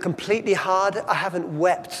 I feel completely hard. I haven't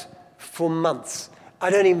wept for months. I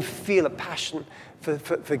don't even feel a passion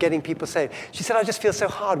for getting people saved. She said, I just feel so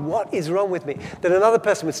hard. What is wrong with me? Then another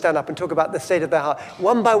person would stand up and talk about the state of their heart.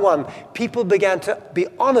 One by one, people began to be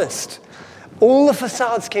honest. All the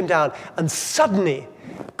facades came down, and suddenly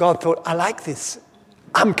God thought, I like this.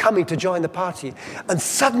 I'm coming to join the party. And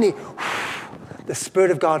suddenly, the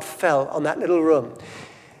Spirit of God fell on that little room.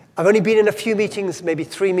 I've only been in a few meetings, maybe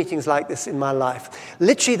 3 meetings like this in my life.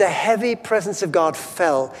 Literally, the heavy presence of God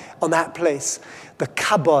fell on that place. The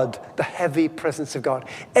kabod, the heavy presence of God.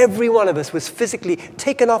 Every one of us was physically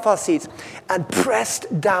taken off our seats and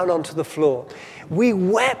pressed down onto the floor. We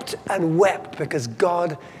wept and wept because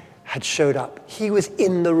God had showed up. He was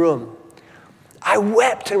in the room. I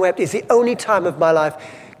wept and wept. It's the only time of my life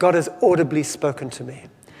God has audibly spoken to me.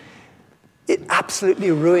 It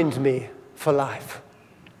absolutely ruined me for life.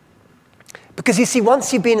 Because you see,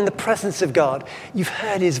 once you've been in the presence of God, you've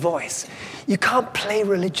heard his voice. You can't play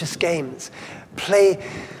religious games, play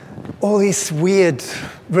all these weird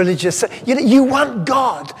religious... You want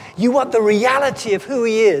God. You want the reality of who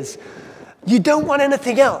he is. You don't want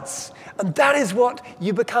anything else. And that is what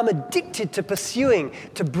you become addicted to pursuing,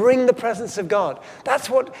 to bring the presence of God. That's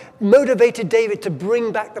what motivated David to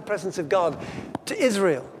bring back the presence of God to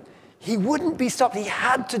Israel. He wouldn't be stopped. He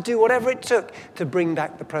had to do whatever it took to bring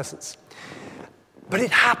back the presence. But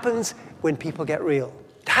it happens when people get real.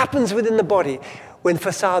 It happens within the body when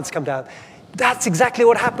facades come down. That's exactly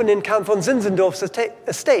what happened in Count von Zinzendorf's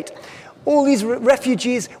estate. All these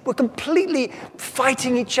refugees were completely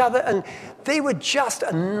fighting each other, and they were just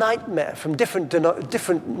a nightmare from different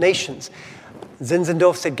nations.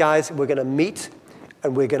 Zinzendorf said, guys, we're going to meet,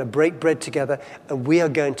 and we're going to break bread together, and we are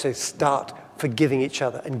going to start forgiving each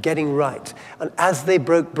other and getting right. And as they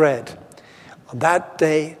broke bread, on that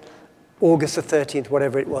day, August the 13th,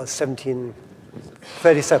 whatever it was, 27,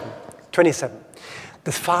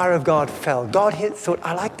 the fire of God fell. God thought,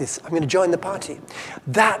 I like this. I'm going to join the party.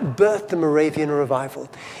 That birthed the Moravian revival.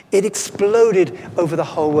 It exploded over the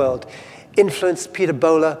whole world. Influenced Peter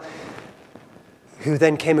Böhler, who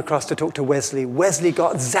then came across to talk to Wesley. Wesley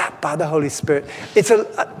got zapped by the Holy Spirit.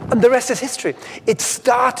 And the rest is history. It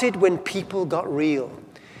started when people got real.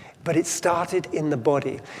 But it started in the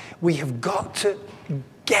body. We have got to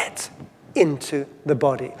get into the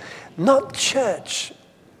body. Not church.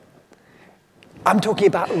 I'm talking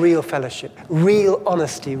about real fellowship, real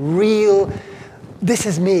honesty, real, this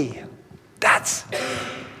is me. That's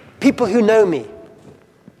people who know me.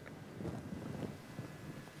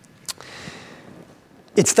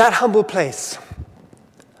 It's that humble place.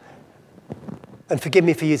 And forgive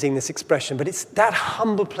me for using this expression, but it's that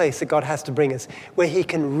humble place that God has to bring us, where he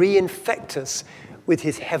can reinfect us with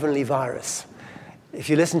his heavenly virus. If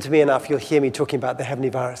you listen to me enough, you'll hear me talking about the heavenly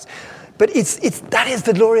virus. But that is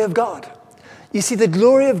the glory of God. You see, the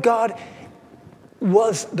glory of God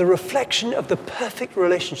was the reflection of the perfect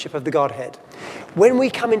relationship of the Godhead. When we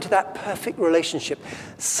come into that perfect relationship,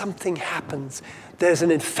 something happens. There's an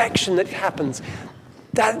infection that happens.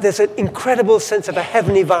 There's an incredible sense of a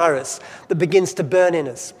heavenly virus that begins to burn in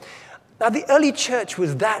us. Now, the early church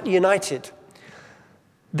was that united.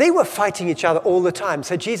 They were fighting each other all the time.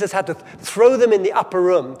 So Jesus had to throw them in the upper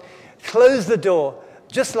room, close the door,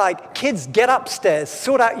 just like, kids, get upstairs,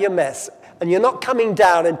 sort out your mess, and you're not coming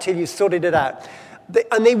down until you sorted it out.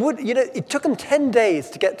 It took them 10 days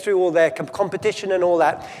to get through all their competition and all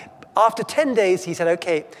that. After 10 days, he said,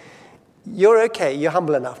 okay, you're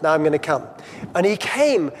humble enough, now I'm going to come. And he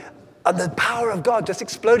came, and the power of God just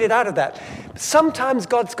exploded out of that. Sometimes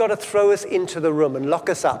God's got to throw us into the room and lock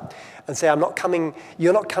us up and say, you're not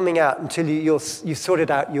coming out until you sorted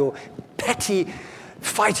out your petty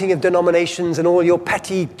fighting of denominations and all your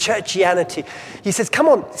petty churchianity. He says, come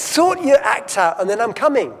on, sort your act out, and then I'm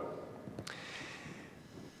coming.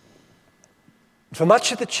 For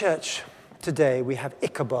much of the church today, we have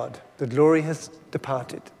Ichabod. The glory has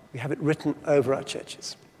departed. We have it written over our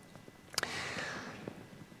churches.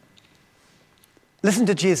 Listen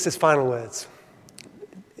to Jesus' final words.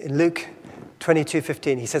 In Luke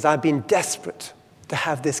 22:15, he says, I've been desperate to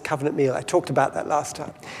have this covenant meal. I talked about that last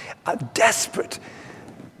time. I'm desperate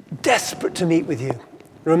to meet with you.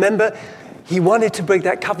 Remember, he wanted to break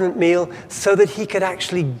that covenant meal so that he could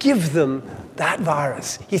actually give them that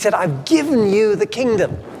virus. He said, I've given you the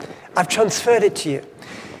kingdom. I've transferred it to you.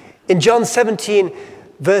 In John 17,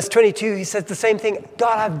 verse 22, he says the same thing.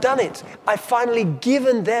 God, I've done it. I've finally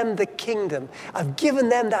given them the kingdom. I've given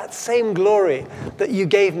them that same glory that you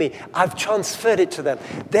gave me. I've transferred it to them.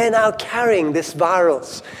 They're now carrying this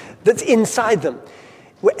virus that's inside them.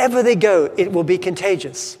 Wherever they go, it will be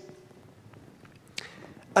contagious.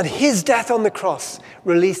 And his death on the cross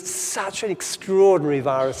released such an extraordinary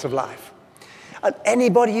virus of life. And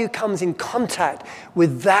anybody who comes in contact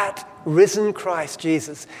with that risen Christ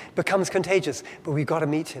Jesus becomes contagious. But we've got to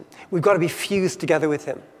meet him. We've got to be fused together with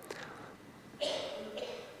him.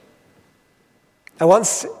 And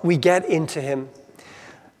once we get into him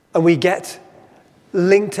and we get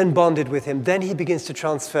linked and bonded with him, then he begins to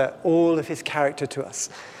transfer all of his character to us.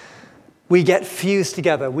 We get fused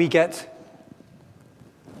together. We get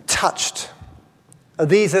touched. And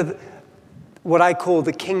these are what I call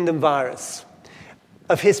the kingdom virus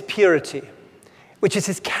of his purity, which is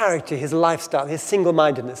his character, his lifestyle, his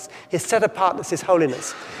single-mindedness, his set-apartness, his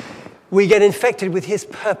holiness. We get infected with his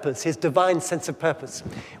purpose, his divine sense of purpose.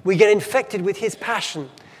 We get infected with his passion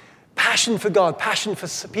for God, passion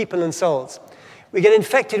for people and souls. We get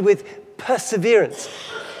infected with perseverance,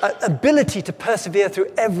 ability to persevere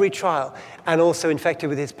through every trial, and also infected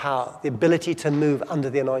with his power, the ability to move under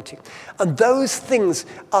the anointing. And those things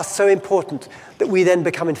are so important that we then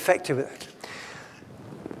become infected with it.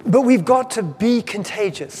 But we've got to be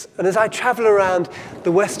contagious. And as I travel around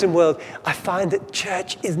the Western world, I find that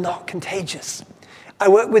church is not contagious. I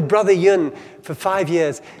worked with Brother Yun for 5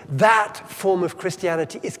 years. That form of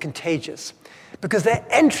Christianity is contagious because their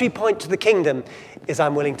entry point to the kingdom is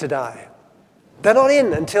I'm willing to die. They're not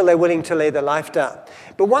in until they're willing to lay their life down.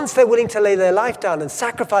 But once they're willing to lay their life down and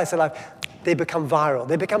sacrifice their life, they become viral.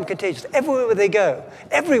 They become contagious. Everywhere they go,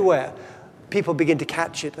 everywhere, people begin to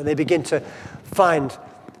catch it and they begin to find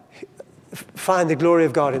the glory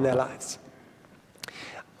of God in their lives.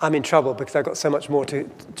 I'm in trouble because I've got so much more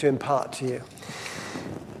to impart to you.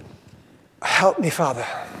 Help me, Father.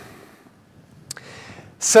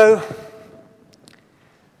 So,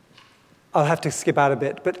 I'll have to skip out a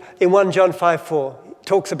bit, but in 1 John 5:4, it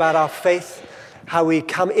talks about our faith, how we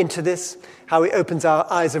come into this, how he opens our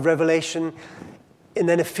eyes of revelation. And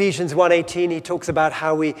then Ephesians 1:18, he talks about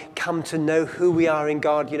how we come to know who we are in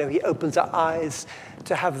God. You know, he opens our eyes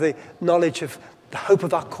to have the knowledge of the hope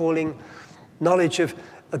of our calling, knowledge of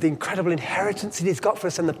the incredible inheritance that he's got for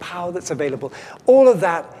us and the power that's available. All of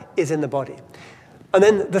that is in the body. And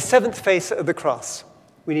then the seventh face of the cross,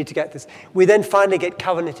 we need to get this. We then finally get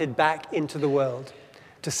covenanted back into the world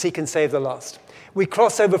to seek and save the lost. We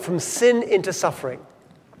cross over from sin into suffering.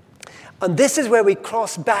 And this is where we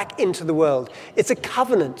cross back into the world. It's a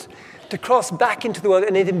covenant to cross back into the world,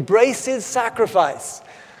 and it embraces sacrifice.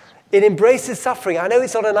 It embraces suffering. I know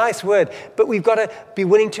it's not a nice word, but we've got to be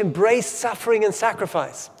willing to embrace suffering and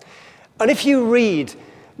sacrifice. And if you read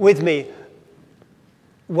with me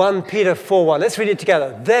 1 Peter 4:1, let's read it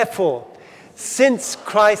together. Therefore, since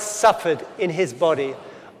Christ suffered in his body,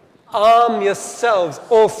 arm yourselves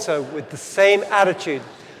also with the same attitude,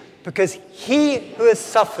 because he who has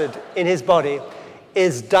suffered in his body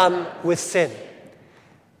is done with sin.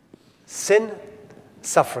 Sin,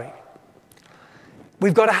 suffering.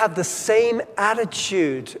 We've got to have the same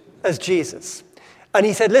attitude as Jesus. And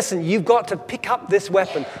he said, listen, you've got to pick up this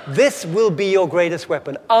weapon. This will be your greatest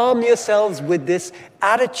weapon. Arm yourselves with this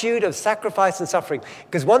attitude of sacrifice and suffering.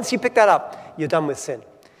 Because once you pick that up, you're done with sin.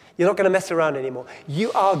 You're not going to mess around anymore.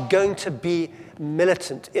 You are going to be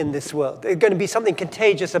militant in this world. There's going to be something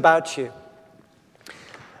contagious about you.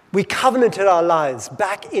 We covenanted our lives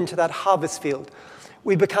back into that harvest field.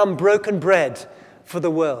 We become broken bread for the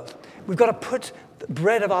world. We've got to put the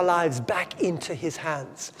bread of our lives back into his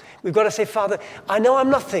hands. We've got to say, Father, I know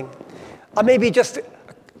I'm nothing. I may be just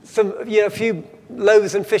a few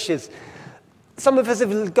loaves and fishes. Some of us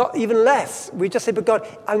have got even less. We just say, but God,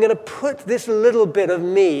 I'm going to put this little bit of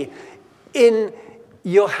me in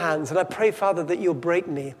your hands. And I pray, Father, that you'll break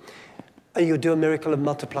me and you'll do a miracle of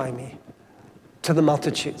multiplying me to the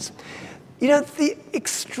multitudes. You know, the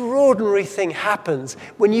extraordinary thing happens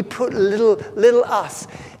when you put little us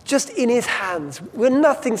just in his hands. We're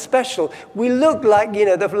nothing special. We look like,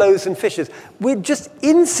 the loaves and fishes. We're just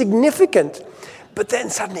insignificant. But then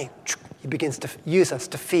suddenly, he begins to use us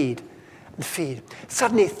to feed and feed.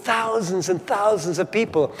 Suddenly, thousands and thousands of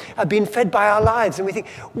people are being fed by our lives. And we think,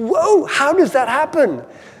 whoa, how does that happen?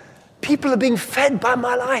 People are being fed by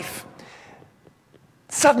my life.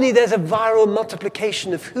 Suddenly, there's a viral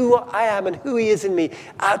multiplication of who I am and who he is in me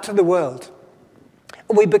out to the world.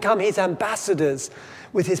 And we become his ambassadors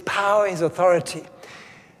with his power, his authority.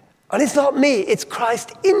 And it's not me, it's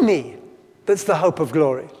Christ in me that's the hope of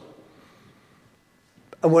glory.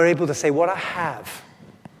 And we're able to say, what I have,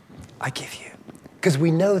 I give you. Because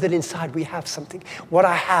we know that inside we have something. What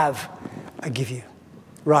I have, I give you.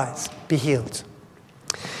 Rise, be healed.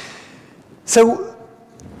 So,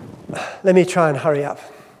 let me try and hurry up.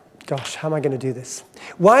 Gosh, how am I going to do this?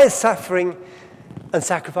 Why is suffering and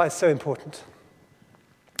sacrifice so important?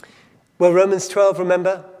 Well, Romans 12,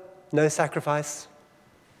 remember? No sacrifice,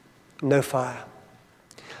 no fire.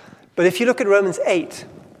 But if you look at Romans 8,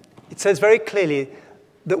 it says very clearly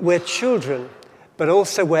that we're children, but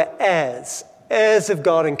also we're heirs, heirs of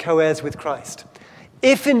God and co-heirs with Christ.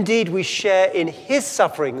 If indeed we share in his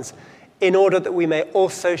sufferings, in order that we may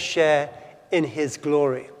also share in his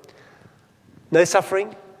glory. No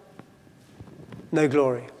suffering, no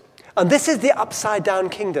glory. And this is the upside down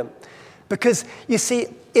kingdom. Because, you see,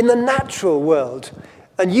 in the natural world,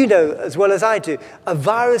 and you know as well as I do, a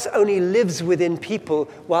virus only lives within people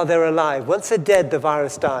while they're alive. Once they're dead, the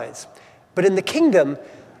virus dies. But in the kingdom,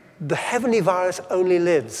 the heavenly virus only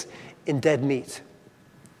lives in dead meat.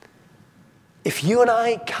 If you and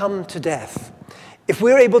I come to death, if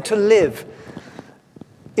we're able to live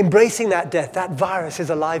embracing that death, that virus is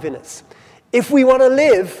alive in us. If we want to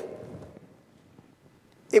live,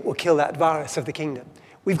 it will kill that virus of the kingdom.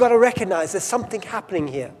 We've got to recognize there's something happening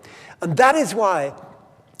here. And that is why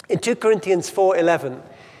in 2 Corinthians 4:11,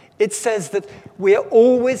 it says that we are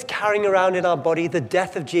always carrying around in our body the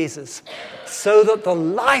death of Jesus, so that the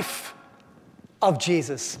life of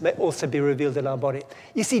Jesus may also be revealed in our body.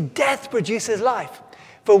 You see, death produces life.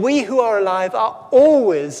 For we who are alive are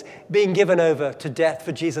always being given over to death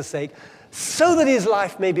for Jesus' sake, so that his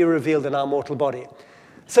life may be revealed in our mortal body.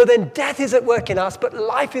 So then death is at work in us, but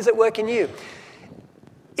life is at work in you.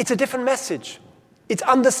 It's a different message. It's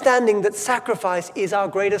understanding that sacrifice is our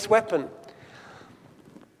greatest weapon.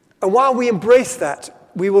 And while we embrace that,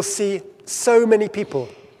 we will see so many people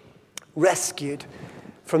rescued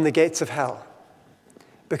from the gates of hell.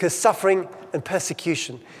 Because suffering and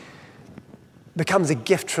persecution becomes a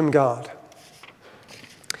gift from God.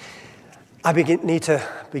 I need to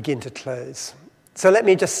begin to close. So let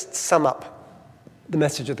me just sum up the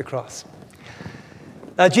message of the cross.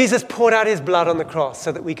 Now, Jesus poured out his blood on the cross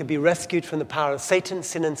so that we could be rescued from the power of Satan,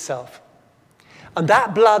 sin, and self. And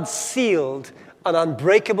that blood sealed an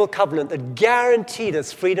unbreakable covenant that guaranteed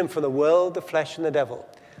us freedom from the world, the flesh, and the devil.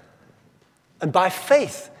 And by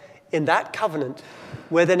faith in that covenant,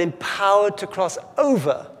 we're then empowered to cross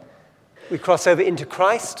over. We cross over into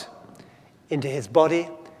Christ, into his body,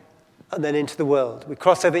 and then into the world. We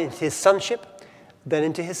cross over into his sonship, then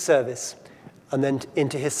into his service, and then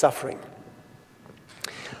into his suffering.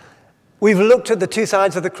 We've looked at the two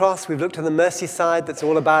sides of the cross. We've looked at the mercy side that's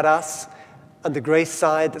all about us, and the grace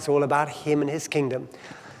side that's all about him and his kingdom.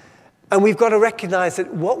 And we've got to recognize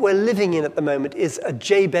that what we're living in at the moment is a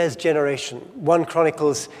Jabez generation. 1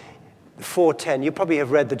 Chronicles 4:10. You probably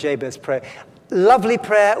have read the Jabez prayer. Lovely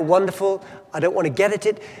prayer, wonderful. I don't want to get at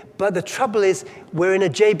it. But the trouble is, we're in a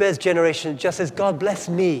Jabez generation. It just says, God bless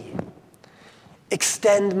me.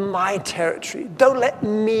 Extend my territory. Don't let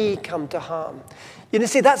me come to harm. You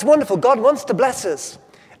see, that's wonderful. God wants to bless us.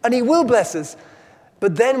 And he will bless us.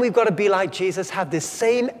 But then we've got to be like Jesus, have this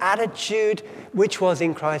same attitude which was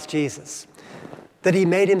in Christ Jesus. That he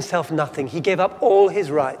made himself nothing. He gave up all his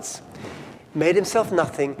rights. Made himself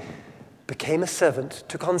nothing. Became a servant.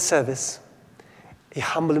 Took on service. He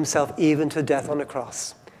humbled himself even to death on a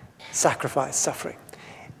cross. Sacrifice, suffering.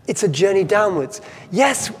 It's a journey downwards.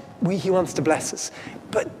 Yes, he wants to bless us.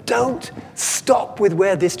 But don't stop with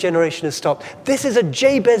where this generation has stopped. This is a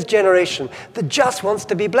Jabez generation that just wants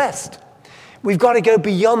to be blessed. We've got to go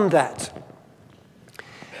beyond that.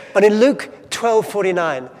 And in Luke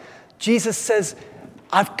 12:49, Jesus says,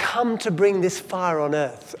 I've come to bring this fire on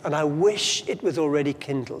earth, and I wish it was already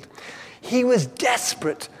kindled. He was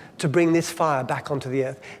desperate to bring this fire back onto the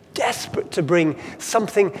earth, desperate to bring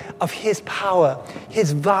something of his power,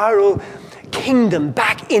 his viral kingdom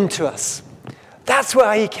back into us. That's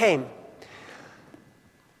why he came.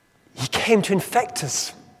 He came to infect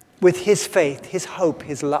us with his faith, his hope,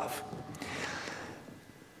 his love.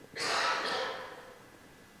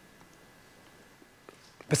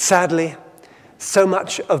 But sadly, so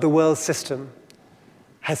much of the world system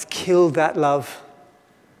has killed that love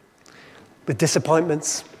with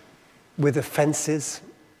disappointments, with offenses.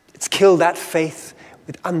 It's killed that faith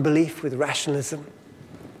with unbelief, with rationalism,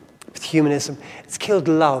 with humanism. It's killed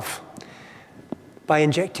love by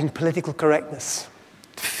injecting political correctness,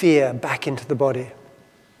 fear back into the body.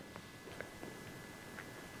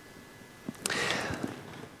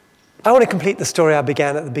 I want to complete the story I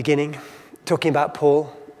began at the beginning, talking about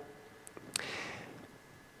Paul.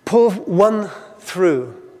 Paul won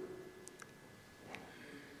through.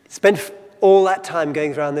 Spent all that time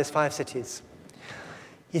going around those 5 cities.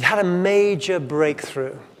 He'd had a major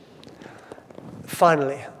breakthrough.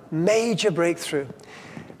 Finally, major breakthrough.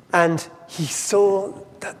 And he saw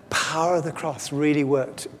that power of the cross really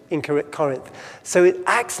worked in Corinth. So in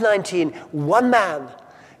Acts 19, one man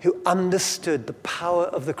who understood the power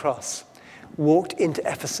of the cross walked into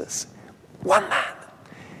Ephesus. One man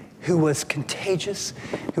who was contagious,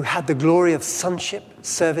 who had the glory of sonship,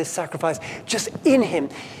 service, sacrifice, just in him.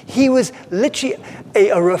 He was literally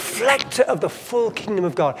a reflector of the full kingdom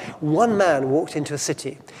of God. One man walked into a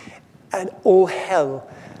city, and all hell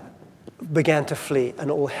began to flee,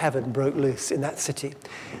 and all heaven broke loose in that city.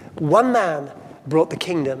 One man brought the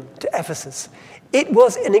kingdom to Ephesus. It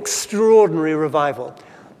was an extraordinary revival.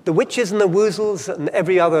 The witches and the woozles and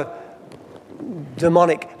every other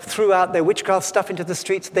demonic threw out their witchcraft stuff into the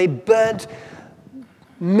streets. They burnt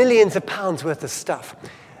millions of pounds worth of stuff.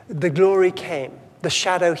 The glory came. The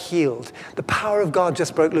shadow healed. The power of God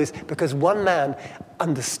just broke loose because one man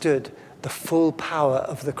understood the full power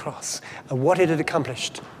of the cross and what it had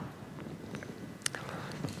accomplished.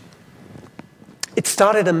 It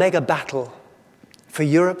started a mega battle for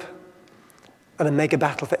Europe and a mega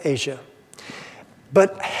battle for Asia.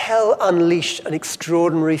 But hell unleashed an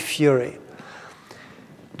extraordinary fury.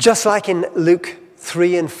 Just like in Luke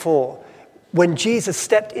 3 and 4, when Jesus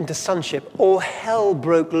stepped into sonship, all hell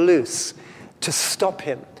broke loose to stop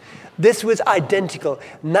him. This was identical.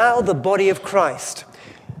 Now the body of Christ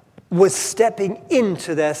was stepping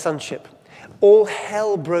into their sonship. All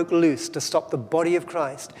hell broke loose to stop the body of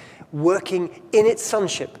Christ working in its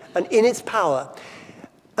sonship and in its power.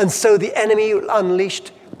 And so the enemy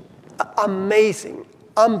unleashed amazing,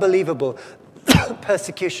 unbelievable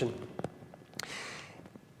persecution.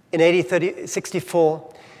 In AD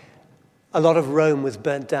 64, a lot of Rome was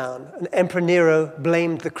burnt down, and Emperor Nero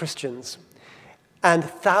blamed the Christians. And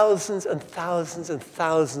thousands and thousands and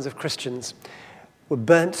thousands of Christians were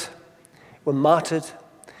burnt, were martyred.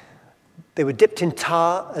 They were dipped in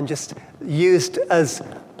tar and just used as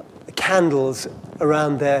candles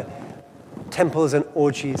around their temples and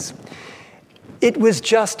orgies. It was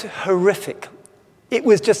just horrific. It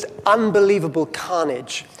was just unbelievable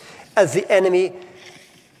carnage as the enemy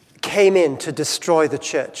came in to destroy the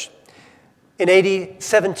church. In AD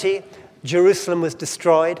 70, Jerusalem was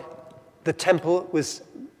destroyed. The temple was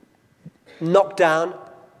knocked down.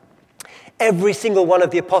 Every single one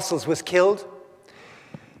of the apostles was killed.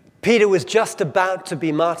 Peter was just about to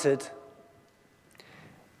be martyred.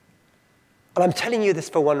 And I'm telling you this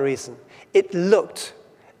for one reason. It looked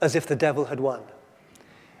as if the devil had won.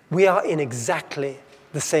 We are in exactly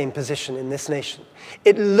the same position in this nation.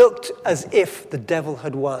 It looked as if the devil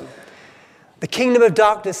had won. The kingdom of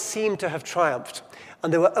darkness seemed to have triumphed,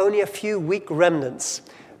 and there were only a few weak remnants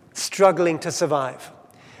struggling to survive.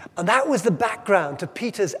 And that was the background to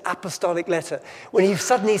Peter's apostolic letter, when he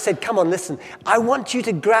suddenly said, come on, listen, I want you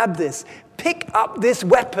to grab this, pick up this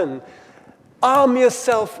weapon, arm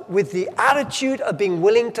yourself with the attitude of being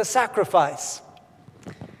willing to sacrifice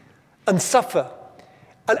and suffer.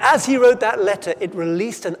 And as he wrote that letter, it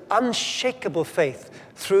released an unshakable faith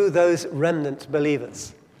through those remnant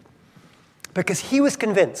believers. Because he was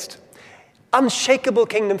convinced, unshakable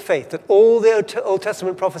kingdom faith, that all the Old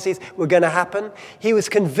Testament prophecies were going to happen. He was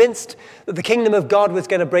convinced that the kingdom of God was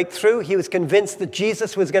going to break through. He was convinced that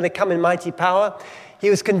Jesus was going to come in mighty power. He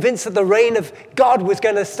was convinced that the reign of God was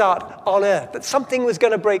going to start on earth, that something was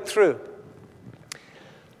going to break through.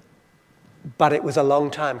 But it was a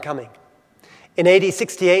long time coming. In AD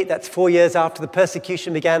 68, that's 4 years after the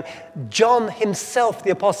persecution began, John himself,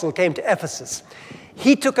 the apostle, came to Ephesus.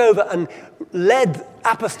 He took over and led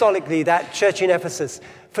apostolically that church in Ephesus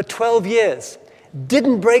for 12 years.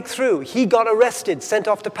 Didn't break through. He got arrested, sent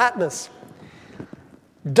off to Patmos.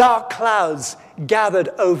 Dark clouds gathered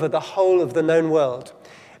over the whole of the known world.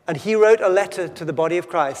 And he wrote a letter to the body of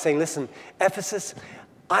Christ saying, listen, Ephesus,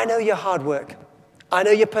 I know your hard work. I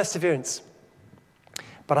know your perseverance.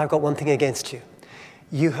 But I've got one thing against you.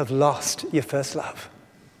 You have lost your first love.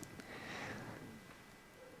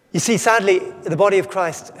 You see, sadly, the body of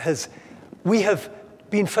Christ we have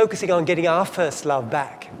been focusing on getting our first love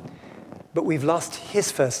back, but we've lost his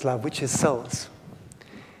first love, which is souls.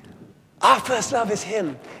 Our first love is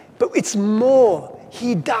him, but it's more.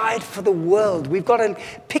 He died for the world. We've got to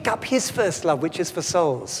pick up his first love, which is for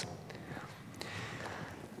souls.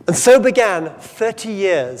 And so began 30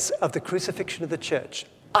 years of the crucifixion of the church.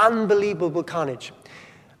 Unbelievable carnage.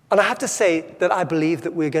 And I have to say that I believe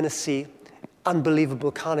that we're going to see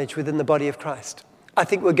unbelievable carnage within the body of Christ. I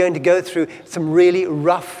think we're going to go through some really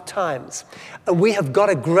rough times. And we have got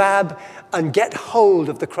to grab and get hold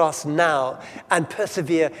of the cross now and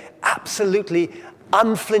persevere absolutely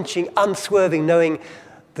unflinching, unswerving, knowing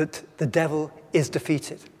that the devil is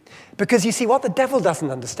defeated. Because you see, what the devil doesn't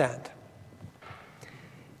understand,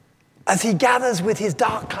 as he gathers with his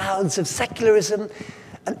dark clouds of secularism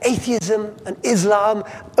and atheism and Islam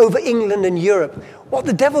over England and Europe, what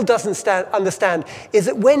the devil doesn't understand is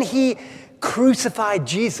that when he crucified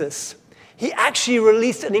Jesus, he actually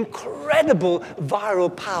released an incredible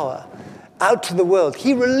viral power out to the world.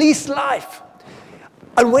 He released life.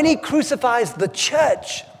 And when he crucifies the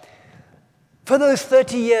church, for those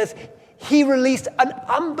 30 years, he released an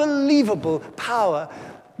unbelievable power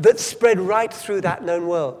that spread right through that known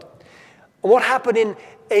world. And what happened in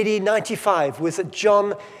AD 95 was that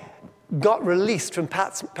John got released from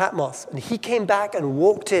Patmos, and he came back and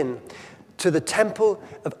walked in to the temple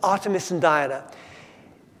of Artemis and Diana.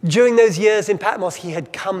 During those years in Patmos, he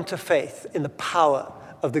had come to faith in the power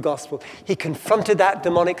of the gospel. He confronted that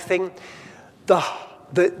demonic thing.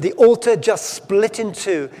 The altar just split in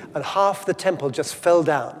two, and half the temple just fell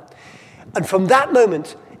down. And from that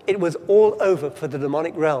moment, it was all over for the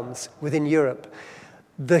demonic realms within Europe.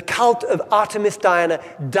 The cult of Artemis Diana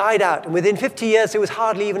died out, and within 50 years, there was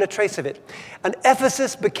hardly even a trace of it. And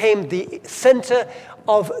Ephesus became the center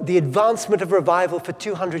of the advancement of revival for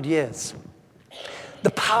 200 years.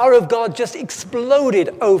 The power of God just exploded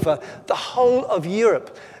over the whole of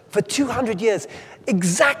Europe for 200 years,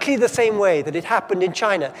 exactly the same way that it happened in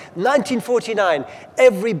China. 1949,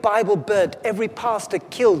 every Bible burnt, every pastor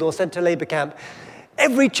killed or sent to labor camp,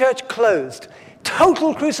 every church closed,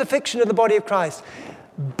 total crucifixion of the body of Christ.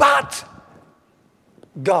 But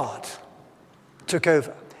God took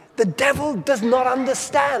over. The devil does not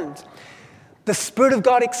understand. The Spirit of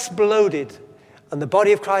God exploded, and the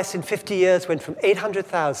body of Christ in 50 years went from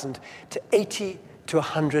 800,000 to 80 to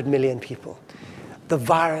 100 million people. The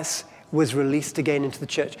virus was released again into the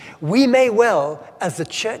church. We may well, as the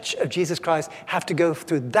Church of Jesus Christ, have to go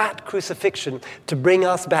through that crucifixion to bring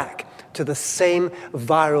us back to the same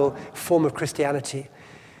viral form of Christianity.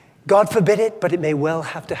 God forbid it, but it may well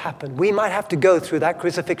have to happen. We might have to go through that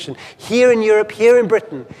crucifixion here in Europe, here in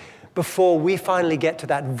Britain, before we finally get to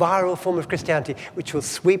that viral form of Christianity, which will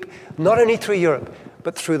sweep not only through Europe,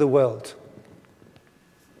 but through the world.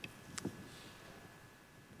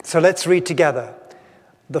 So let's read together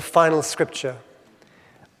the final scripture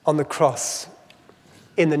on the cross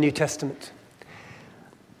in the New Testament.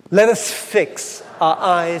 Let us fix our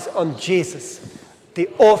eyes on Jesus, the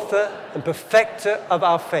author and perfecter of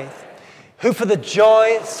our faith, who for the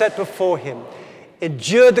joy set before him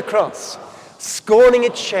endured the cross, scorning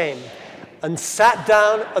its shame, and sat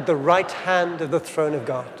down at the right hand of the throne of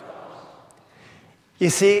God. You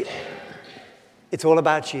see, it's all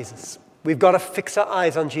about Jesus. We've got to fix our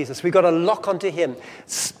eyes on Jesus. We've got to lock onto him.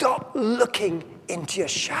 Stop looking into your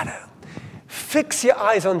shadow. Fix your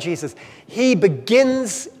eyes on Jesus. He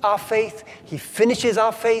begins our faith. He finishes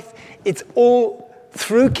our faith. It's all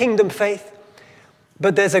through kingdom faith.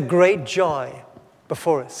 But there's a great joy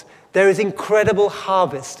before us. There is incredible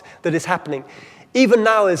harvest that is happening. Even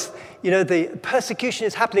now, as the persecution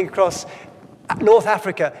is happening across North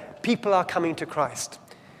Africa, people are coming to Christ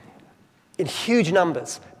in huge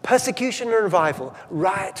numbers. Persecution and revival,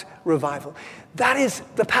 riot, revival. That is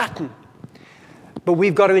the pattern. But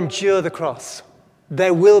we've got to endure the cross.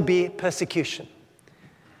 There will be persecution.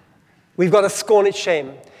 We've got to scorn its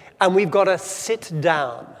shame, and we've got to sit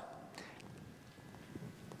down.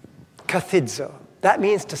 Kathidzo. That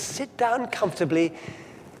means to sit down comfortably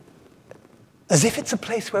as if it's a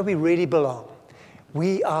place where we really belong.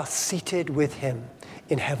 We are seated with him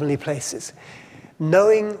in heavenly places,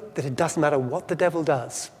 knowing that it doesn't matter what the devil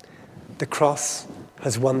does, the cross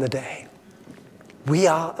has won the day. We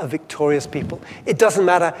are a victorious people. It doesn't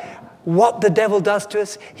matter what the devil does to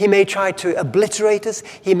us. He may try to obliterate us.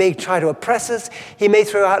 He may try to oppress us. He may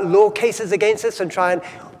throw out law cases against us and try and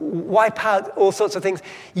wipe out all sorts of things.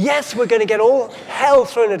 Yes, we're going to get all hell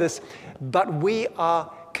thrown at us, but we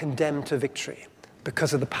are condemned to victory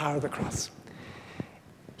because of the power of the cross.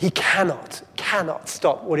 He cannot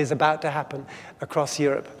stop what is about to happen across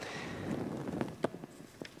Europe.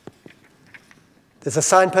 There's a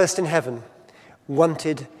signpost in heaven,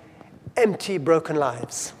 wanted empty, broken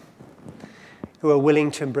lives who are willing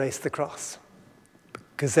to embrace the cross,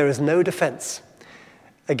 because there is no defense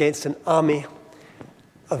against an army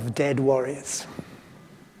of dead warriors.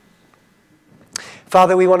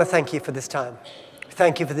 Father, we want to thank you for this time.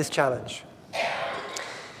 Thank you for this challenge.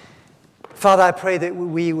 Father, I pray that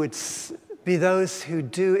we would be those who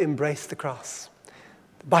do embrace the cross,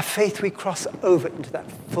 By faith, we cross over into that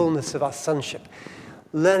fullness of our sonship,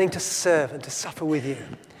 learning to serve and to suffer with you.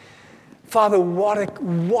 Father, what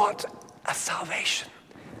a salvation.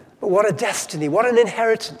 What a destiny. What an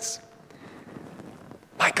inheritance.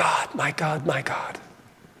 My God, my God, my God.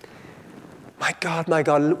 My God, my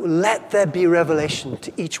God, let there be revelation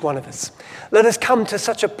to each one of us. Let us come to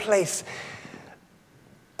such a place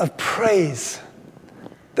of praise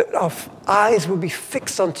that our eyes will be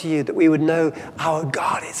fixed onto you, that we would know our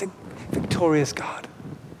God is a victorious God.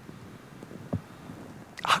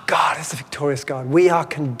 Our God is a victorious God. We are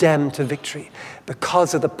condemned to victory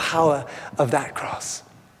because of the power of that cross.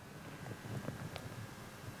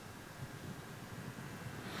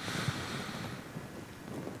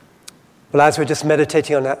 Well, as we're just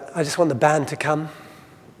meditating on that, I just want the band to come.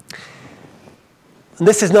 And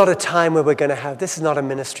this is not a time where this is not a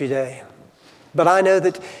ministry day. But I know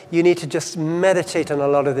that you need to just meditate on a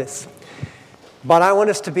lot of this. But I want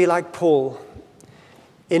us to be like Paul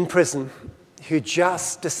in prison, who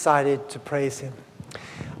just decided to praise him.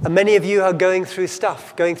 And many of you are going through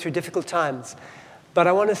stuff, going through difficult times. But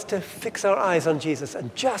I want us to fix our eyes on Jesus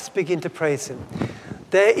and just begin to praise him.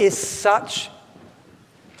 There is such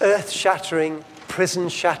earth-shattering,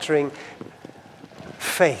 prison-shattering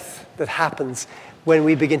faith that happens when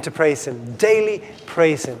we begin to praise him. Daily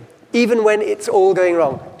praise him. Even when it's all going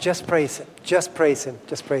wrong, just praise him, just praise him,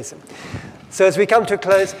 just praise him. So as we come to a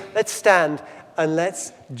close, let's stand and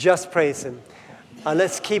let's just praise him. And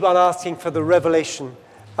let's keep on asking for the revelation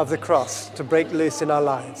of the cross to break loose in our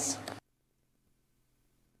lives.